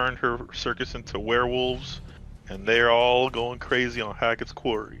 turned her circus into werewolves, and they're all going crazy on Hackett's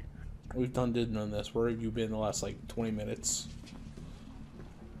Quarry. We've done this. Where have you been the last like 20 minutes?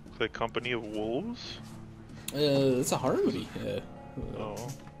 The Company of Wolves? It's a horror movie. Yeah. Oh.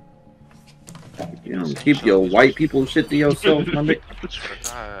 You know, keep your white people shit to yourself, my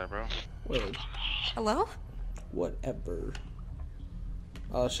nigga. Bro. Wait. Hello? Whatever.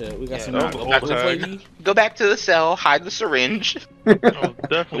 Oh shit, we got some old lady. Go back to the cell, hide the syringe.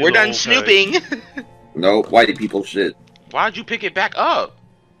 Definitely We're done snooping. No, white people shit. Why'd you pick it back up?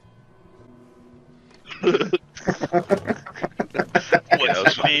 What's your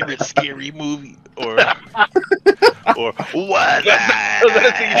favorite scary movie? Or what?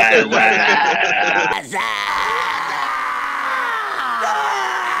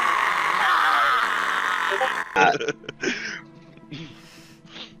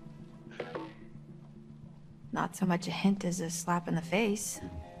 Not so much a hint as a slap in the face.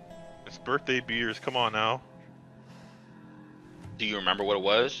 It's birthday beers. Come on now. Do you remember what it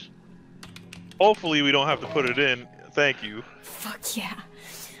was? Hopefully we don't have to put it in. Thank you. Fuck yeah.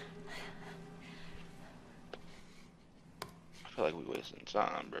 I feel like we wasting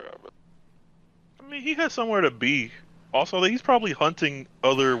time, bro. I mean, he has somewhere to be. Also, he's probably hunting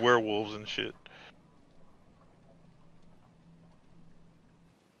other werewolves and shit.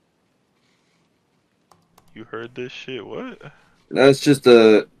 You heard this shit? What? That's just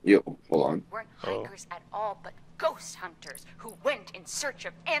a... Yo, hold on. Weren't hikers at all, but ghost hunters who went in search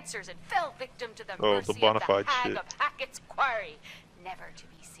of answers and fell victim to the mercy the bona of fide the hag shit. of Hackett's Quarry, never to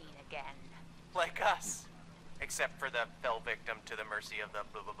be seen again. Like us. Except for the fell victim to the mercy of the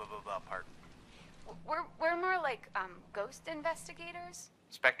blah blah blah blah blah part. We're more like, ghost investigators?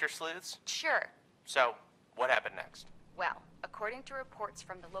 Spectre sleuths? Sure. So, what happened next? Well, according to reports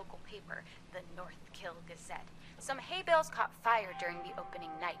from the local paper, the North Kill Gazette, some hay bales caught fire during the opening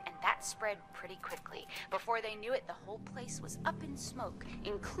night, and that spread pretty quickly. Before they knew it, the whole place was up in smoke,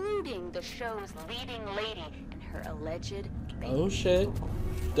 including the show's leading lady and her alleged baby. Oh shit.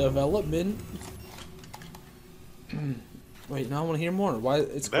 Development. Wait, now I want to hear more. Why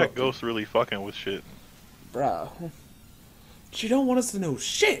it's that ghost really fucking with shit, bruh. She don't want us to know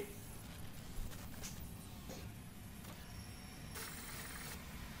shit.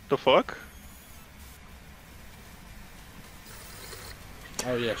 The fuck?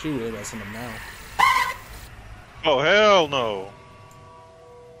 Oh yeah, she really lets him now. Oh hell no!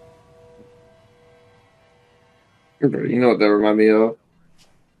 You know what that remind me of?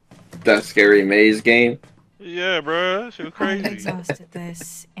 That Scary Maze game. Yeah, bro, that shit was crazy. I'm exhausted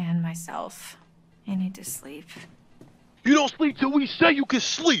this and myself. I need to sleep. You don't sleep till we say you can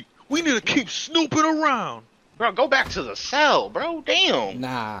sleep. We need to keep snooping around. Bro, go back to the cell, bro. Damn.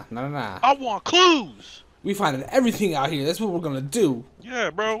 Nah. I want clues. We finding everything out here. That's what we're gonna do.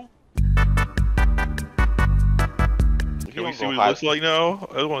 Yeah, bro. Can we see what it looks like now?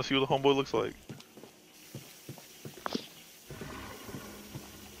 I just want to see what the homeboy looks like.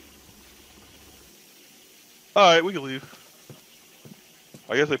 Alright, we can leave.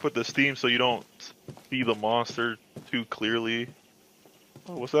 I guess they put the steam so you don't see the monster too clearly.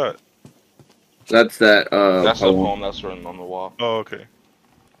 Oh, what's that? That's that, That's the poem. poem that's written on the wall. Oh, okay.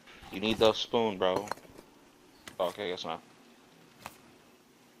 You need the spoon, bro. Okay, guess not.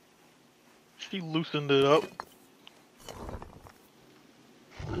 She loosened it up.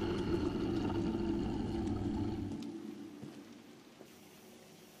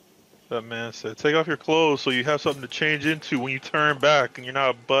 That man said, take off your clothes so you have something to change into when you turn back and you're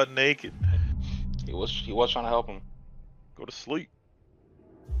not butt naked. He was trying to help him. Go to sleep.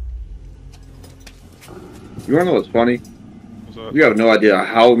 You wanna know what's funny? What's up? You have no idea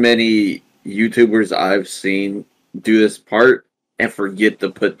how many YouTubers I've seen do this part and forget to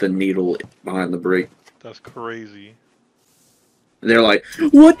put the needle behind the brake. That's crazy. They're like,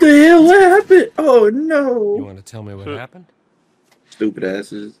 "What the hell happened? Oh no!" You want to tell me what happened? Stupid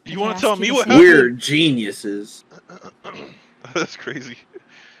asses. You want to tell me what happened? We're geniuses. That's crazy.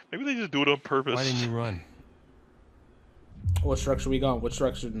 Maybe they just do it on purpose. Why didn't you run? What structure we going? What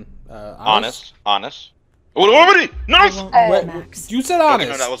structure? Honest. What? Nice. You said honest.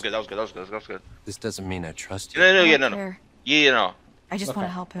 Okay, no, that was good. That was good. This doesn't mean I trust you. No. Yeah. I just want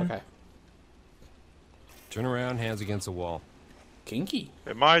to help him. Okay. Turn around, hands against the wall. Kinky.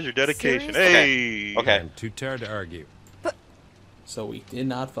 Admires your dedication. Seriously? Hey. Okay. I'm too tired to argue. So we did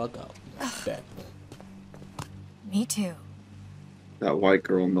not fuck up. Bet. Me too. That white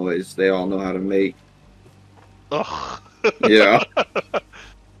girl noise they all know how to make. Ugh. Yeah.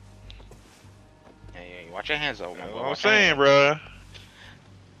 Hey, watch your hands though. That's what I'm saying, bruh.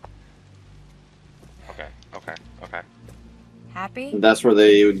 Okay. Happy? That's where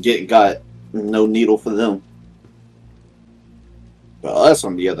they would get got. No needle for them. But us,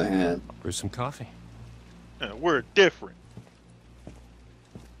 on the other hand, Brew some coffee. Yeah, we're different.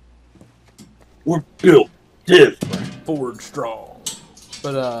 we're built different. Forward strong.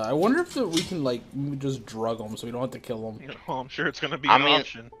 But I wonder if we can like just drug them so we don't have to kill them. You know, I'm sure it's gonna be an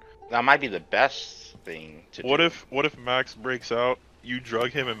option. That might be the best thing to do. What if Max breaks out? You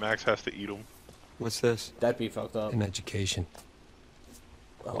drug him and Max has to eat him. What's this? That'd be fucked up. An education.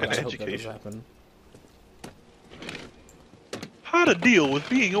 Oh, An I hope that does education. happen. How to deal with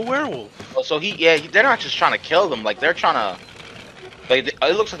being a werewolf? Oh, so they're not just trying to kill them. Like they're trying to. Like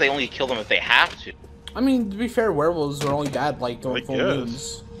it looks like they only kill them if they have to. I mean, to be fair, werewolves are only bad like during I full guess.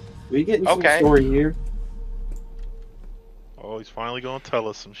 moons. We getting some story here. Oh, he's finally gonna tell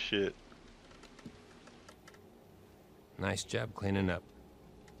us some shit. Nice job cleaning up.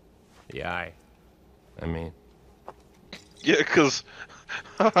 The eye. I mean. Yeah, 'cause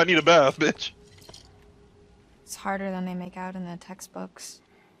I need a bath, bitch. It's harder than they make out in the textbooks.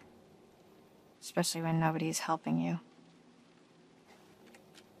 Especially when nobody's helping you.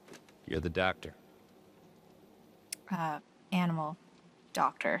 You're the doctor. Animal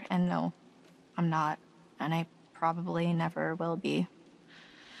doctor. And no, I'm not. And I probably never will be.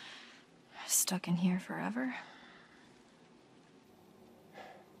 Stuck in here forever.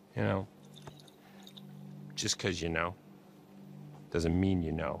 You know, just 'cause you know, doesn't mean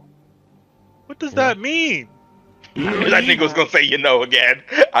you know. What does that mean? That nigga was gonna say again.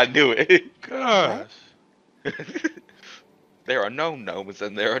 I knew it. Gosh. There are known gnomes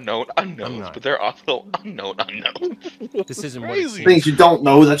and there are known unknowns, but there are also unknown unknowns. This isn't what it seems. Things you don't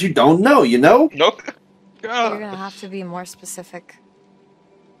know that you don't know, you know? Nope. You're gonna have to be more specific.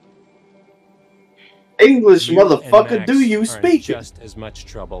 English, You and motherfucker, Max do you are in speak it? just as much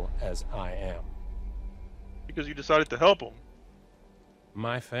trouble as I am. Because you decided to help him.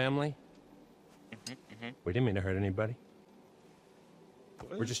 My family? We didn't mean to hurt anybody.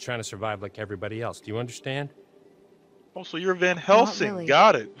 We're just trying to survive like everybody else. Do you understand? Oh, so you're Van Helsing. really.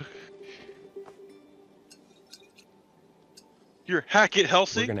 Got it. You're Hackett We're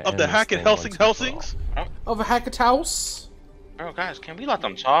Helsing gonna of end the this Hackett thing Helsing once and for Helsings? Of a Hackett house? Bro, guys, can we let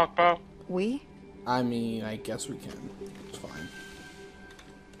them talk, bro? We? I mean, I guess we can. It's fine.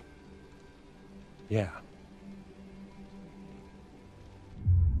 Yeah.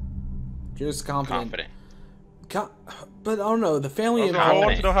 Just confident. Confident. But I don't know, the family I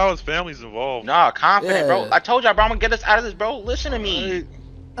want to know how his family's involved. Nah, confident, bro. Yeah. I told y'all, bro, I'm gonna get us out of this, bro. Listen to me.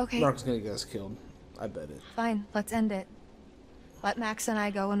 Okay, Mark's gonna get us killed. I bet it. fine. Let's end it. Let Max and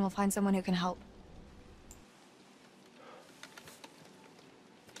I go and we'll find someone who can help.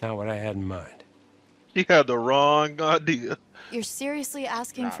 Not what I had in mind. He had the wrong idea. You're seriously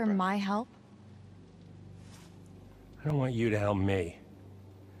asking for my help? I don't want you to help me.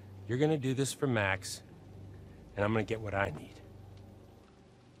 You're gonna do this for Max, and I'm gonna get what I need.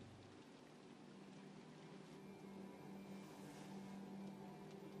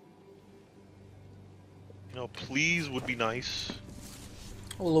 You know, please would be nice.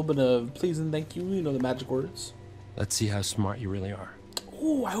 A little bit of please and thank you, you know, the magic words. Let's see how smart you really are.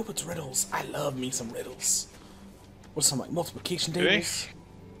 Ooh, I hope it's riddles. I love me some riddles. What's some like multiplication Okay. tables?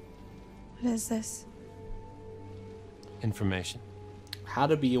 What is this? Information. How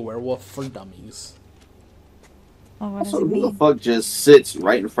to be a werewolf for dummies. Well, what does Also, it who the mean? fuck just sits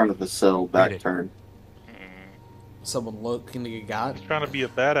right in front of the cell, back turn? Someone looking to get got. He's trying to be a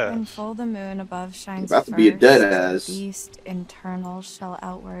When badass. full the moon above shines About to be a dead first, ass. the beast internal shall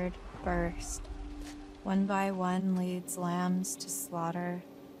outward burst. One by one leads lambs to slaughter.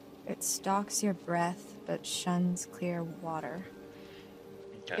 It stalks your breath, but shuns clear water.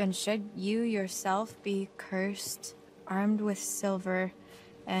 Okay. And should you yourself be cursed, armed with silver,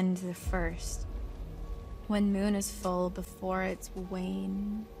 and the first, when moon is full before its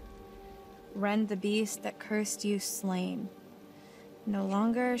wane, rend the beast that cursed you slain. No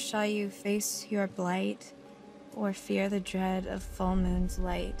longer shall you face your blight, or fear the dread of full moon's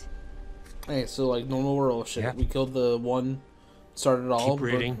light. Hey, so like normal werewolf shit. Yeah. We killed the one, started it all. Keep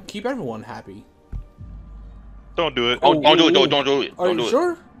reading. But keep everyone happy. Don't do it. Don't do it. Don't do it. Are you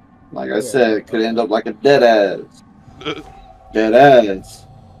sure? Like I said, it could end up like a dead ass. Dead ass.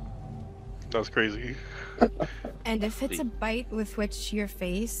 That was crazy. And if it's a bite with which you're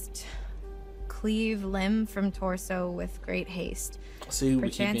faced, cleave limb from torso with great haste. See, we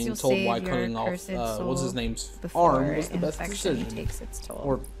keep being told why cutting off what's his name's arm was the best decision. Takes its toll.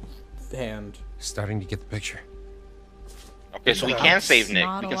 Or hand. Starting to get the picture. Okay, so we can save Nick.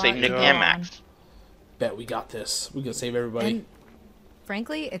 We can save Nick and Max. Bet we got this. We can save everybody. And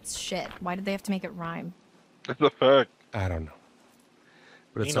frankly, it's shit. Why did they have to make it rhyme? That's a fact. I don't know.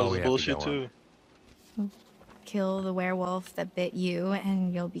 But it's he knows all we bullshit have to go too. Kill the werewolf that bit you,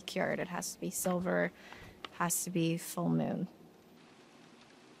 and you'll be cured. It has to be silver. Has to be full moon.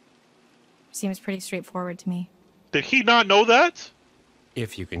 Seems pretty straightforward to me. Did he not know that?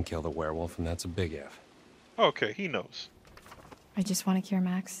 If you can kill the werewolf, and that's a big if. Okay, he knows. I just want to cure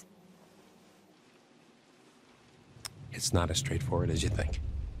Max. It's not as straightforward as you think.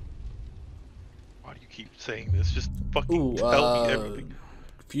 Why do you keep saying this? Just fucking tell me everything.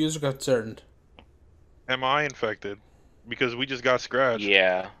 Confused or concerned? Am I infected? Because we just got scratched.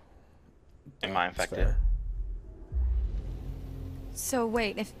 Yeah. Am I infected? So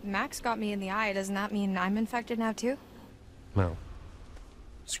wait, if Max got me in the eye, doesn't that mean I'm infected now too? No.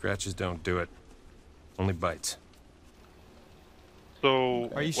 Scratches don't do it. Only bites. So,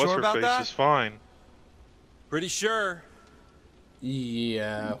 are you what's sure her about face that? is fine. Pretty sure.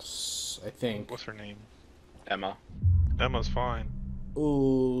 Yes, I think. What's her name? Emma. Emma's fine.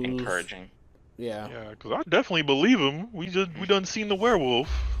 Ooh. Encouraging. Yeah. Yeah, because I definitely believe him. We done seen the werewolf.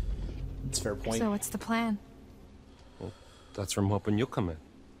 That's a fair point. So what's the plan? Well, that's from hoping you'll come in.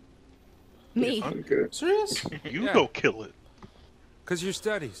 Me? Okay. Serious? You go kill it. Because your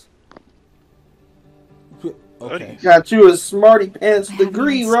studies. Okay. Got you a smarty pants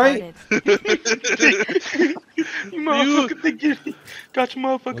degree, right? You motherfucker think you got your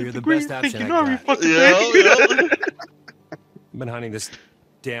motherfucking Well, you're the degree. best Think option you I know every got. fucking thing. I've been hunting this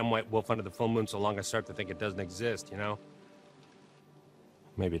damn white wolf under the full moon so long I start to think it doesn't exist, you know?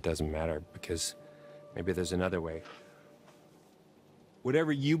 Maybe it doesn't matter, because maybe there's another way.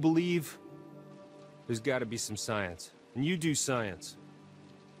 Whatever you believe, there's got to be some science. And you do science.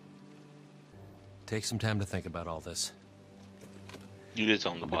 Take some time to think about all this. You did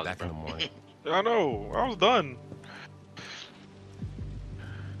tell him to I'll be pause back it, in the bro. morning. I know. I was done.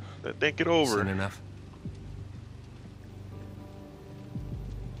 Think it over. Soon enough.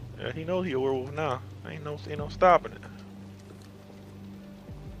 Yeah, he knows he a werewolf now. Ain't no stopping it.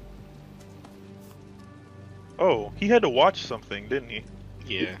 Oh, he had to watch something, didn't he?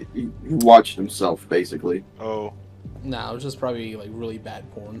 Yeah. He watched himself, basically. Oh. Nah, it was just probably like really bad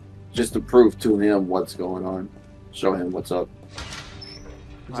porn. Just to prove to him what's going on. Show him what's up.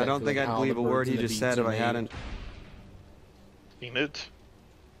 I don't think I'd believe a word he just said if I hadn't Seen it?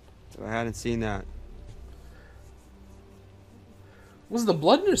 if I hadn't seen that. Was the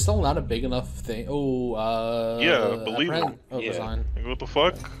blood in your skull not a big enough thing? Oh, Yeah, believe him. Oh, Yeah. resign. Like, what the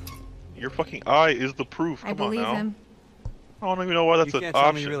fuck? Your fucking eye is the proof. I Come on believe now. him. I don't even know why that's You an can't tell me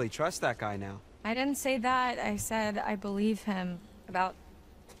option. you really trust that guy now. I didn't say that. I said I believe him about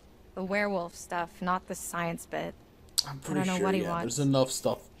the werewolf stuff, not the science bit. I'm I pretty don't know sure, what he yeah, wants. there's enough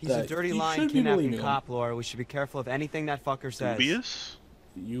stuff. He's a that dirty you lying should be kidnapping believing him. cop, Laura. We should be careful of anything that fucker says. Dubious?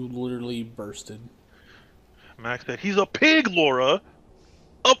 You literally bursted. Max said, he's a pig, Laura!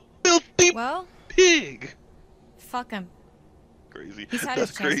 A filthy pig! Fuck him. Crazy. He's had his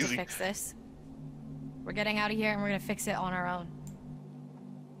That's chance crazy. to fix this. We're getting out of here and we're gonna fix it on our own.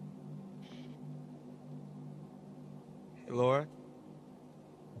 Hey, Laura,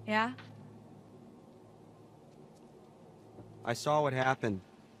 Yeah? I saw what happened.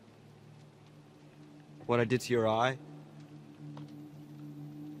 What I did to your eye.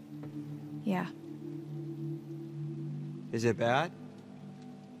 Yeah. Is it bad?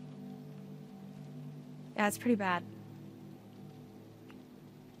 Yeah, it's pretty bad.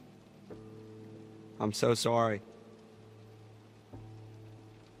 I'm so sorry.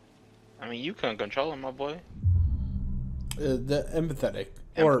 I mean, you couldn't control him, my boy. The empathetic.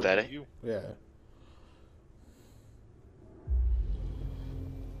 Empathetic? Or, yeah.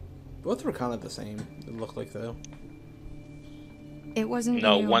 Both were kind of the same. It looked like though. It wasn't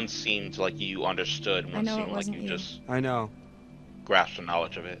No, you. one seemed like you understood. I One know it seemed like wasn't you you. just I know. grasped the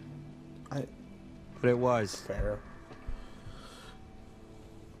knowledge of it. But it was. Fair.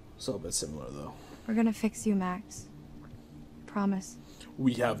 It's a little bit similar though. We're gonna fix you, Max. Promise.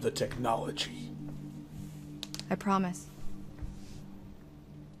 We have the technology. I promise.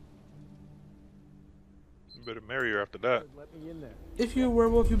 You better marry her after that. If you're a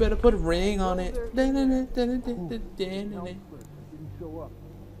werewolf, you better put a ring on it. How'd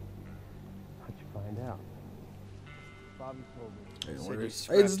you find out? Bobby told me.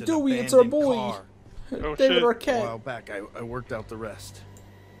 It's Dewey, it's our boy. Oh, David shit. Arquette. A while back, I worked out the rest.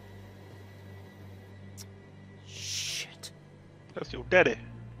 Shit. That's your daddy.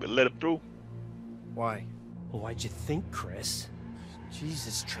 Better let him through. Why? Well, why'd you think, Chris?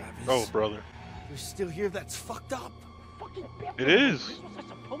 Jesus, Travis. Oh, brother. You're still here? That's fucked up. It is.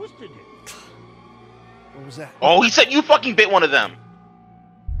 What was I supposed to do? What was that? Oh, he said you fucking bit one of them.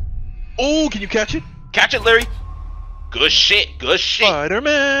 Oh, can you catch it? Catch it, Larry. Good shit. Good shit.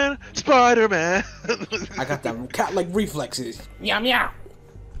 Spider-Man. Spider-Man. I got them cat-like reflexes. Meow meow.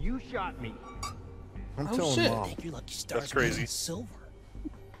 You shot me. I'm Oh, telling shit. Mom. Think you're lucky stars That's crazy. in silver.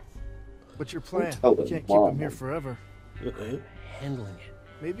 What's your plan? tell You them, can't keep Mom. him here forever. Handling it.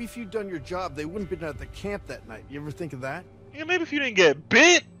 Maybe if you'd done your job, they wouldn't have been at the camp that night. You ever think of that? Yeah, maybe if you didn't get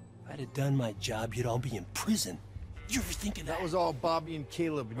bit. If I'd have done my job, you'd all be in prison. You ever think of that? That was all Bobby and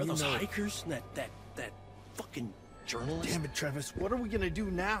Caleb, and Or you those know it. hikers and that fucking journalist? Damn it, Travis. What are we gonna do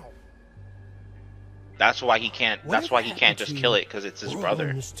now? That's why he can't. That's Whatever why he can't happened just to kill it because it's his we're all brother.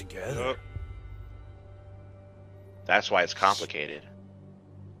 in this together. Yup. That's why it's complicated.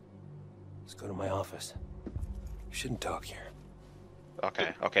 Let's go to my office. We shouldn't talk here.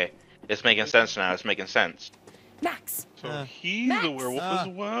 Okay. Okay. It's making sense now. It's making sense. Max! So he's Max! a werewolf as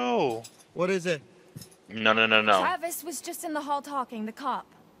well. What is it? No. Travis was just in the hall talking, the cop.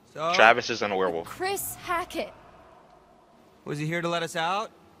 So, Travis isn't a werewolf. Chris Hackett. was he here to let us out?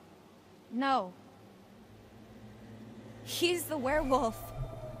 No. He's the werewolf,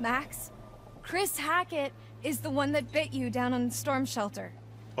 Max. Chris Hackett is the one that bit you down on the storm shelter.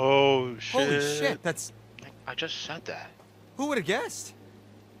 Oh shit. Holy shit, that's... I just said that. Who would have guessed?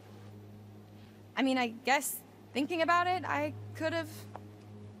 I mean, I guess thinking about it, I could have.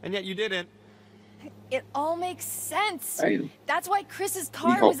 And yet you didn't. It all makes sense. Hey, That's why Chris's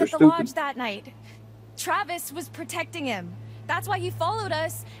car hope was they're at the stupid. lodge that night. Travis was protecting him. That's why he followed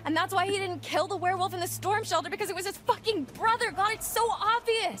us, and that's why he didn't kill the werewolf in the storm shelter, because it was his fucking brother. God, it's so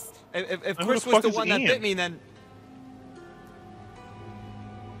obvious. If Who Chris the was fuck the is one that Ian? bit me, then...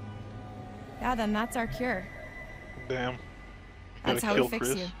 Yeah, then that's our cure. Damn. That's Gotta how kill we fix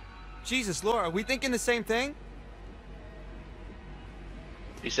Chris. you. Jesus, Laura, are we thinking the same thing?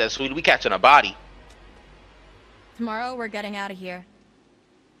 He says, "Sweetie, we catching a body." Tomorrow, we're getting out of here.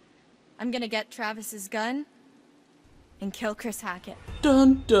 I'm gonna get Travis's gun and kill Chris Hackett.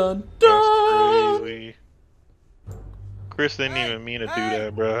 Dun dun dun. That's crazy. Chris didn't even mean to do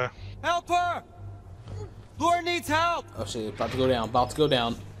that, bruh. Help her! Laura needs help! Oh shit, about to go down. About to go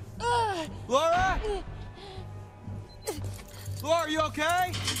down. Laura? Laura, are you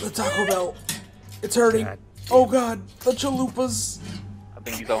okay? The Taco Bell. It's hurting. Oh god, the chalupas. I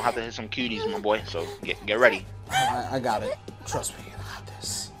think you're gonna have to hit some cuties, my boy. So get ready. I got it. Trust me, I got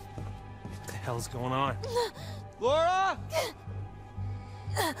this. What the hell's going on? Laura?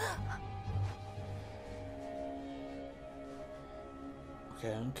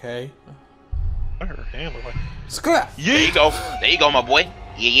 Okay. Her hand look like. Scrap. There you go. There you go, my boy.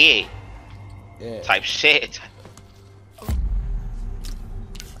 Yeah. Yeah. Type shit.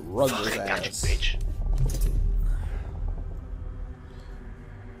 Rug Fuck, his I got you, ass. bitch.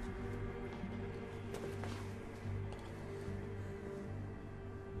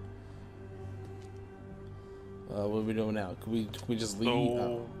 What are we doing now? Can we just leave?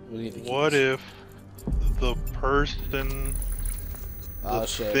 So, we need the what keys. if the person, Oh the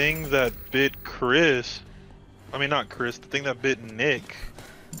shit. thing that bit Chris, I mean not Chris, the thing that bit Nick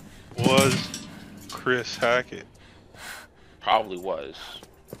was Chris Hackett? Probably was.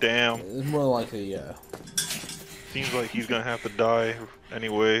 Damn. It's more likely, yeah. Seems like he's gonna have to die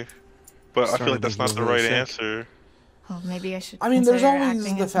anyway. But I feel Starting like that's to not get the really right sick. answer. Oh, maybe I should. I mean, there's consider always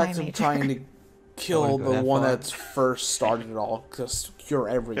acting the as my fact of mate. trying to kill wouldn't go the that one far. that's first started it all, just cure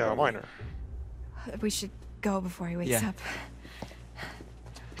everybody. Yeah, minor. We should go before he wakes Yeah. up.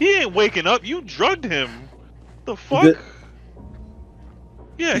 He ain't waking up. You drugged him. The fuck? The-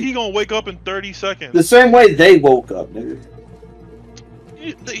 Yeah, he gonna wake up in 30 seconds. The same way they woke up, nigga.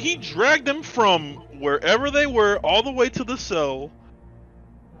 He dragged them from wherever they were all the way to the cell.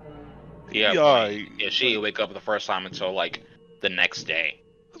 Yeah, Yeah, yeah, she didn't wake up the first time until like the next day.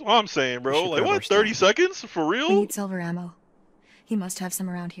 That's what I'm saying, bro. Like, what, 30 seconds? For We real? need silver ammo. He must have some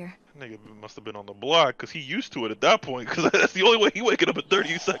around here. Nigga must have been on the block, because he used to it at that point, because that's the only way he waking up in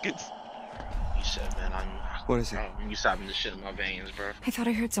 30 seconds. He said, man, What is it? I'm used to having this shit in my veins, bro. I thought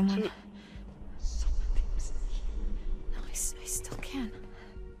I heard someone. No, I still can.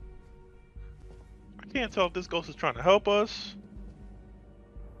 I can't tell if this ghost is trying to help us.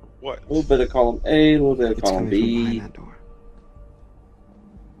 What? A little bit of column A, a little bit of It's column coming from B. behind that door.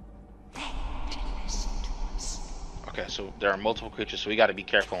 Okay, so there are multiple creatures, so we got to be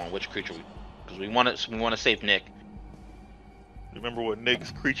careful on which creature because we want to save Nick. Remember what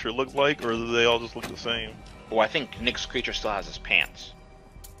Nick's creature looked like, or do they all just look the same? Well, I think Nick's creature still has his pants.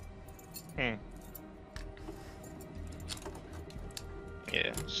 Hmm.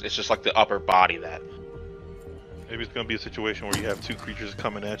 Yeah, it's just like the upper body that. Maybe it's gonna be a situation where you have two creatures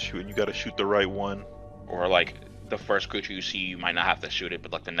coming at you, and you gotta shoot the right one. Or like the first creature you see, you might not have to shoot it,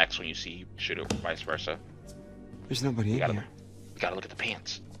 but like the next one you see, you shoot it, or vice versa. There's nobody in here. You gotta look at the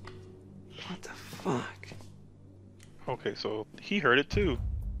pants. What the fuck? Okay, so he heard it too.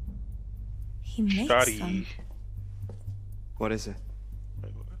 He makes Scotty. them. What is it?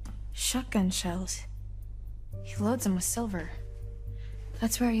 Shotgun shells. He loads them with silver.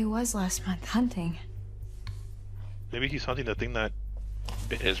 That's where he was last month, hunting. Maybe he's hunting the thing that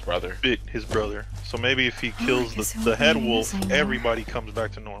bit his brother. Bit his brother. So maybe if he kills the head wolf, everybody comes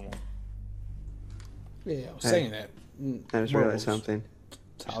back to normal. Yeah, I was saying that. I just realized something.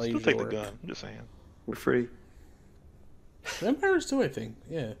 Still take the gun. I'm just saying. We're free. Vampires too, I think.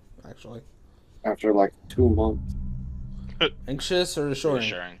 Yeah, actually. After like 2 months. Anxious or assuring?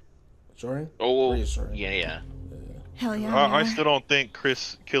 Reassuring. Assuring? Oh, reassuring. Yeah. Hell yeah. I still don't think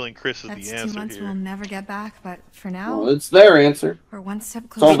killing Chris is That's the 2 answer months here. we'll never get back, but for now, Well, it's their answer. we're one step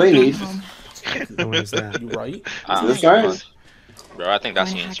That's all closer they to need. home. No one is that. You right? They're science. Bro, I think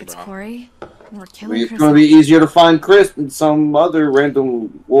that's the Going answer, Hackett's bro. Quarry, we're I killing mean, it's Chris. going to be easier to find Chris than some other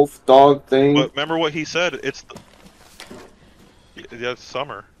random wolf dog thing. But remember what he said? It's that's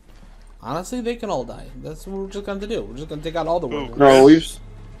summer. Honestly, they can all die. That's what we're just going to do. We're just going to take out all the werewolves. No, we've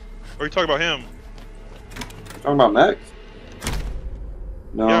Or you talking about him? talking about Max.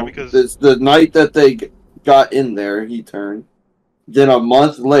 No, Yeah, because- it's the night that they got in there, he turned. Then a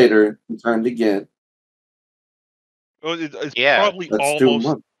month later, he turned again. Oh, it's Yeah. probably That's 2 almost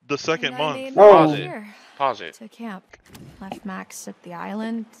months. the second month. Pause it. Pause it. To camp. Left Max at the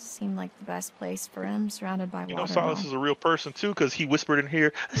island. Seemed like the best place for him, surrounded by You know, water. Silas and is all. a real person too, because he whispered in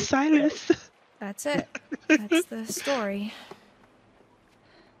here, Silas. That's it. That's the story.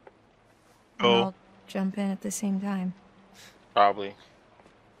 And Oh. I'll jump in at the same time. Probably.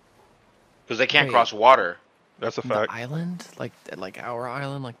 Because they can't Wait. cross water. That's a The fact. island? Like our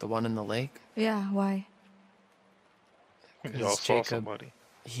island? Like the one in the lake? Yeah, why? Y'all 'Cause saw Jacob, somebody.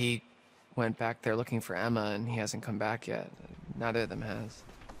 he went back there looking for Emma, and he hasn't come back yet. Neither of them has.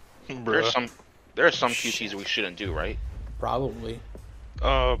 There's some QTs we shouldn't do, right? Probably.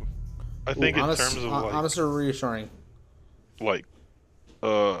 I think Ooh, in honest, terms of like, honest or reassuring? like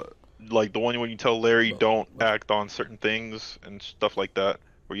the one when you tell Larry don't act on certain things and stuff like that,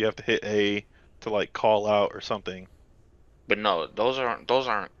 where you have to hit A to like call out or something. But no, those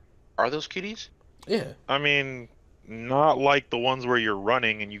aren't. Are those cuties? Yeah. I mean, not like the ones where you're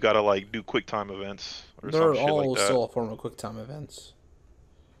running and you gotta like do quick time events or They're some shit all like that. still a form of quick time events.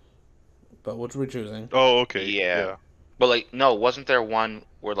 But which we're choosing? Oh, okay. Yeah. But like, no, wasn't there one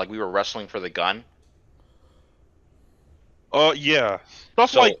where like we were wrestling for the gun? Yeah.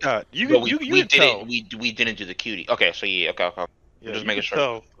 Stuff like that. You but can we tell. didn't we didn't do the cutie. Okay, so yeah, okay. Yeah, Just you making can sure.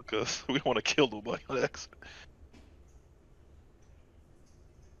 tell because we don't want to kill nobody on accident.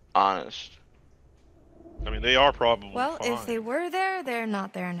 Honest. I mean, they are probably Well, fine. if they were there, they're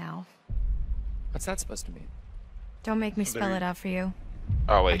not there now. What's that supposed to mean? Don't make me spell There- it out for you.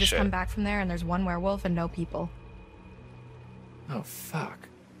 Oh wait, I just shit. come back from there and there's one werewolf and no people. Oh, fuck.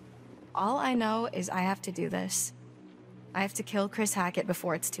 All I know is I have to do this. I have to kill Chris Hackett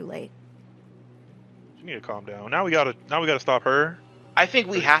before it's too late. You need to calm down. Now we gotta stop her. I think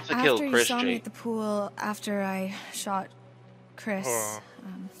we have to kill After you Chris, saw me Jake. at the pool, after I shot Chris,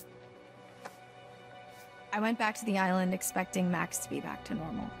 I went back to the island expecting Max to be back to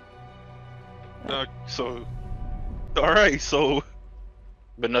normal. All right, so.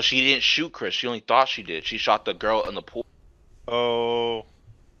 But no, she didn't shoot Chris. She only thought she did. She shot the girl in the pool. Oh.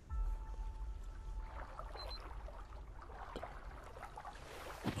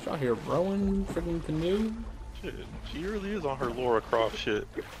 She's out here rowing freaking canoe. Shit, she really is on her Laura Croft shit.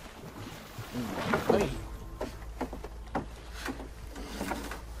 Hey.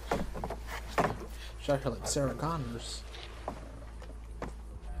 Shot her like Sarah Connors.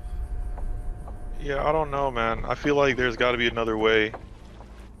 Yeah, I don't know, man. I feel like there's got to be another way.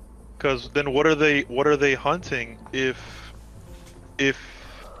 Cause then what are they hunting if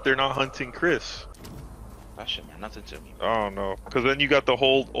they're not hunting Chris? That shit meant nothing to me. I don't know. Cause then you got the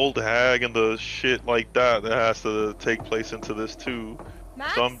whole old hag and the shit like that has to take place into this too.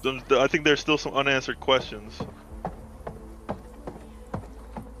 Max? So I think there's still some unanswered questions.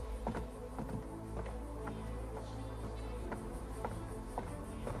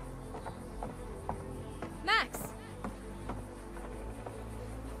 Max!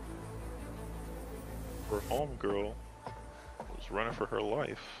 Her homegirl was running for her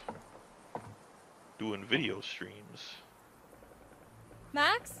life, doing video streams.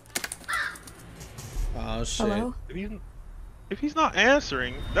 Max? Oh shit. Hello? If he's not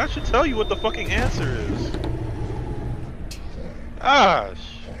answering, that should tell you what the fucking answer is. Gosh.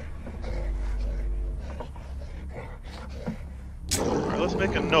 Alright, let's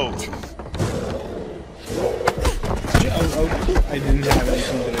make a note. I didn't have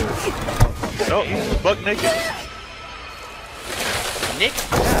anything to do. No, he's buck naked. Nick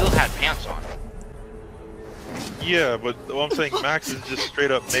still had pants on. Yeah, but what I'm saying, Max is just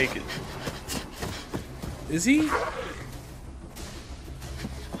straight up naked. Is he?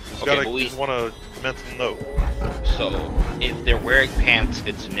 Just want a mental note. So, if they're wearing pants,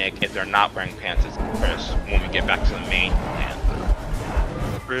 it's Nick. If they're not wearing pants, it's Chris. When we get back to the main plan.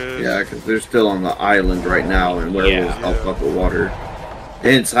 Yeah, because they're still on the island right now, and Werewolf's up off the water.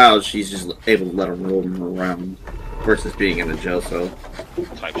 Hence how she's just able to let him roll him around versus being in a jail cell.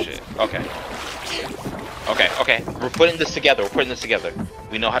 Type shit. Okay. Okay. We're putting this together.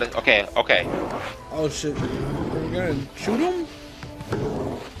 We know how to. Okay. Oh shit. Are we gonna shoot him?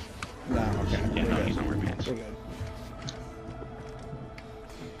 No, okay. Yeah, no, he's not wearing pants. We're good.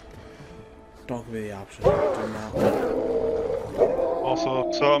 Don't give me the option. Do not.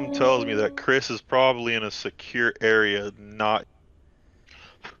 Also, something tells me that Chris is probably in a secure area, not...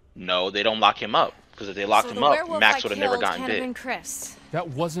 No, they don't lock him up. Because if they locked him up, Max would have never gotten bit. Chris. That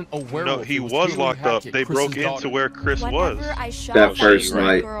wasn't a werewolf. No, he was locked up. They broke into where Chris was. I shot that first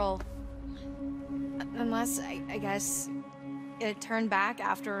night. Girl, unless, I guess, it turned back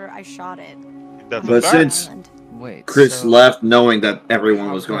after I shot it. But since Chris left knowing that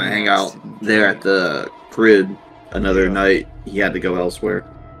everyone was going to hang out there at the crib another night, he had to go elsewhere.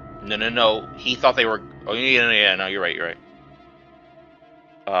 No. He thought they were... Oh, yeah, no, you're right.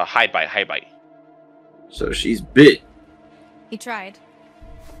 Hide bite. So she's bit. He tried.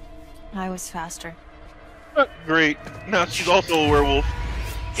 I was faster. Great. Now she's also a werewolf.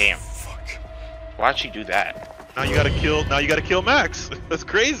 Damn. Fuck. Why'd she do that? Now you gotta kill Max. That's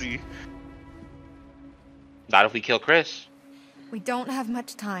crazy. Not if we kill Chris. We don't have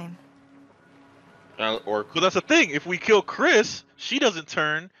much time. But that's the thing. If we kill Chris, she doesn't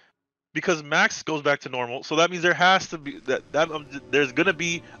turn because Max goes back to normal. So that means there has to be there's gonna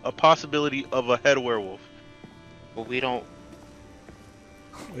be a possibility of a head werewolf. But we don't.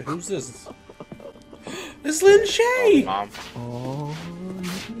 Wait, who's this? It's Lynn Shay. Oh, Mom. Oh,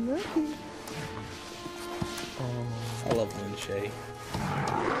 lucky. I love Lynn Shay.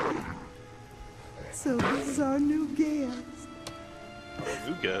 So this is our new guest.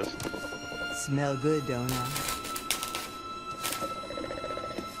 New guest. Smell good, don't I?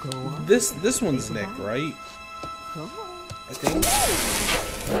 Go on. This one's Nick, right? Come on. I think.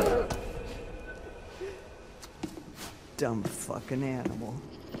 Dumb fucking animal.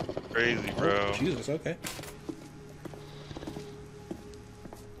 Crazy, bro. Oh, Jesus, okay.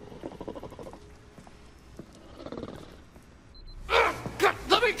 God,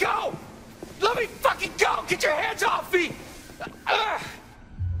 let me go! Let me fucking go! Get your hands off me!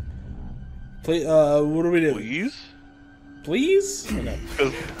 Please, what do we do? Please? Okay.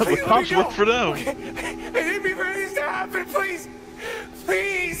 Because the cops work for them. I didn't mean for this to happen, please!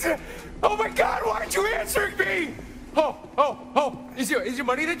 Please! Oh my god, why aren't you answering me? Oh, is your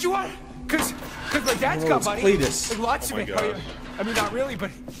money that you want? Cause my dad's got money. Cletus. Like, lots of it. I mean, not really,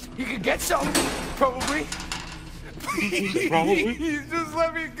 but he could get some, probably. Please, just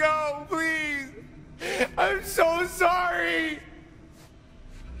let me go, please. I'm so sorry.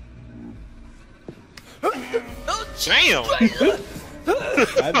 Damn!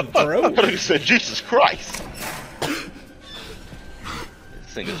 I'm broke. What you said? Jesus Christ! This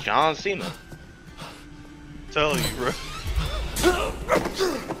thing is John Cena. Telling you, bro.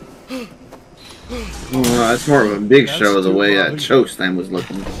 Well, that's more of a big show the way that Chokeslam was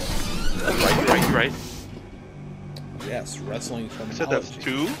looking. Right. Yes, wrestling from. I said that's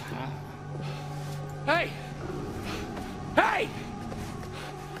 2. Hey,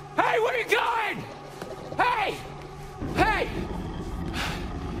 where you going? Hey! Hey!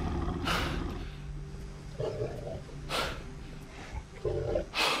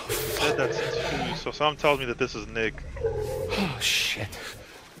 Said that's two, so something tells me that this is Nick. Oh shit.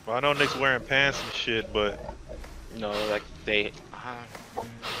 Well, I know Nick's wearing pants and shit, but no, like they.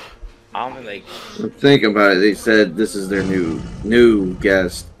 I don't think they. Think about it. They said this is their new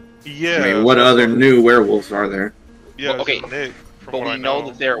guest. Yeah. I mean, what other new werewolves are there? Yeah. Well, okay. Nick, but we know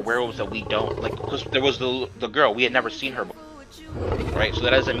that there are werewolves that we don't like. Because there was the girl we had never seen her before, right? So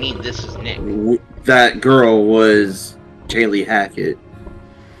that doesn't mean this is Nick. That girl was Jaylee Hackett.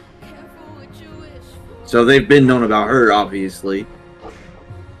 So they've been known about her, obviously.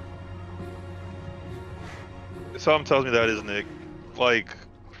 Something tells me that is Nick. Like,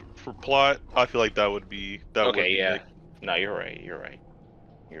 for plot, I feel like that would be that. Okay, would be yeah. Nick. No, you're right. You're right.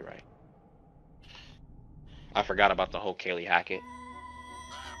 You're right. I forgot about the whole Kaylee Hackett.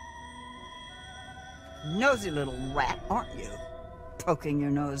 Nosy little rat, aren't you? Poking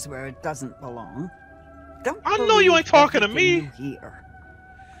your nose where it doesn't belong. Don't I know you ain't talking to me.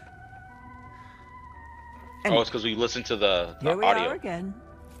 Oh, it's because we listened to the Here we audio. are again.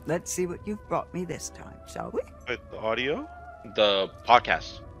 Let's see what you've brought me this time, shall we? The audio? The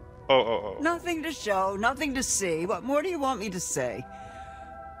podcast. Oh. Nothing to show, nothing to see. What more do you want me to say?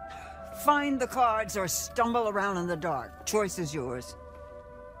 Find the cards or stumble around in the dark. Choice is yours.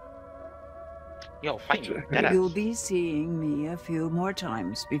 Yo, fight me. You'll be seeing me a few more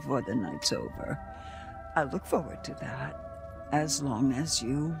times before the night's over. I look forward to that, as long as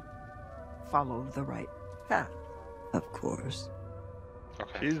you follow the right path, of course.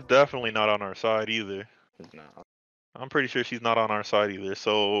 Okay. She's definitely not on our side either. No. I'm pretty sure she's not on our side either.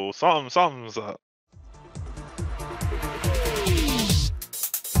 So something's up.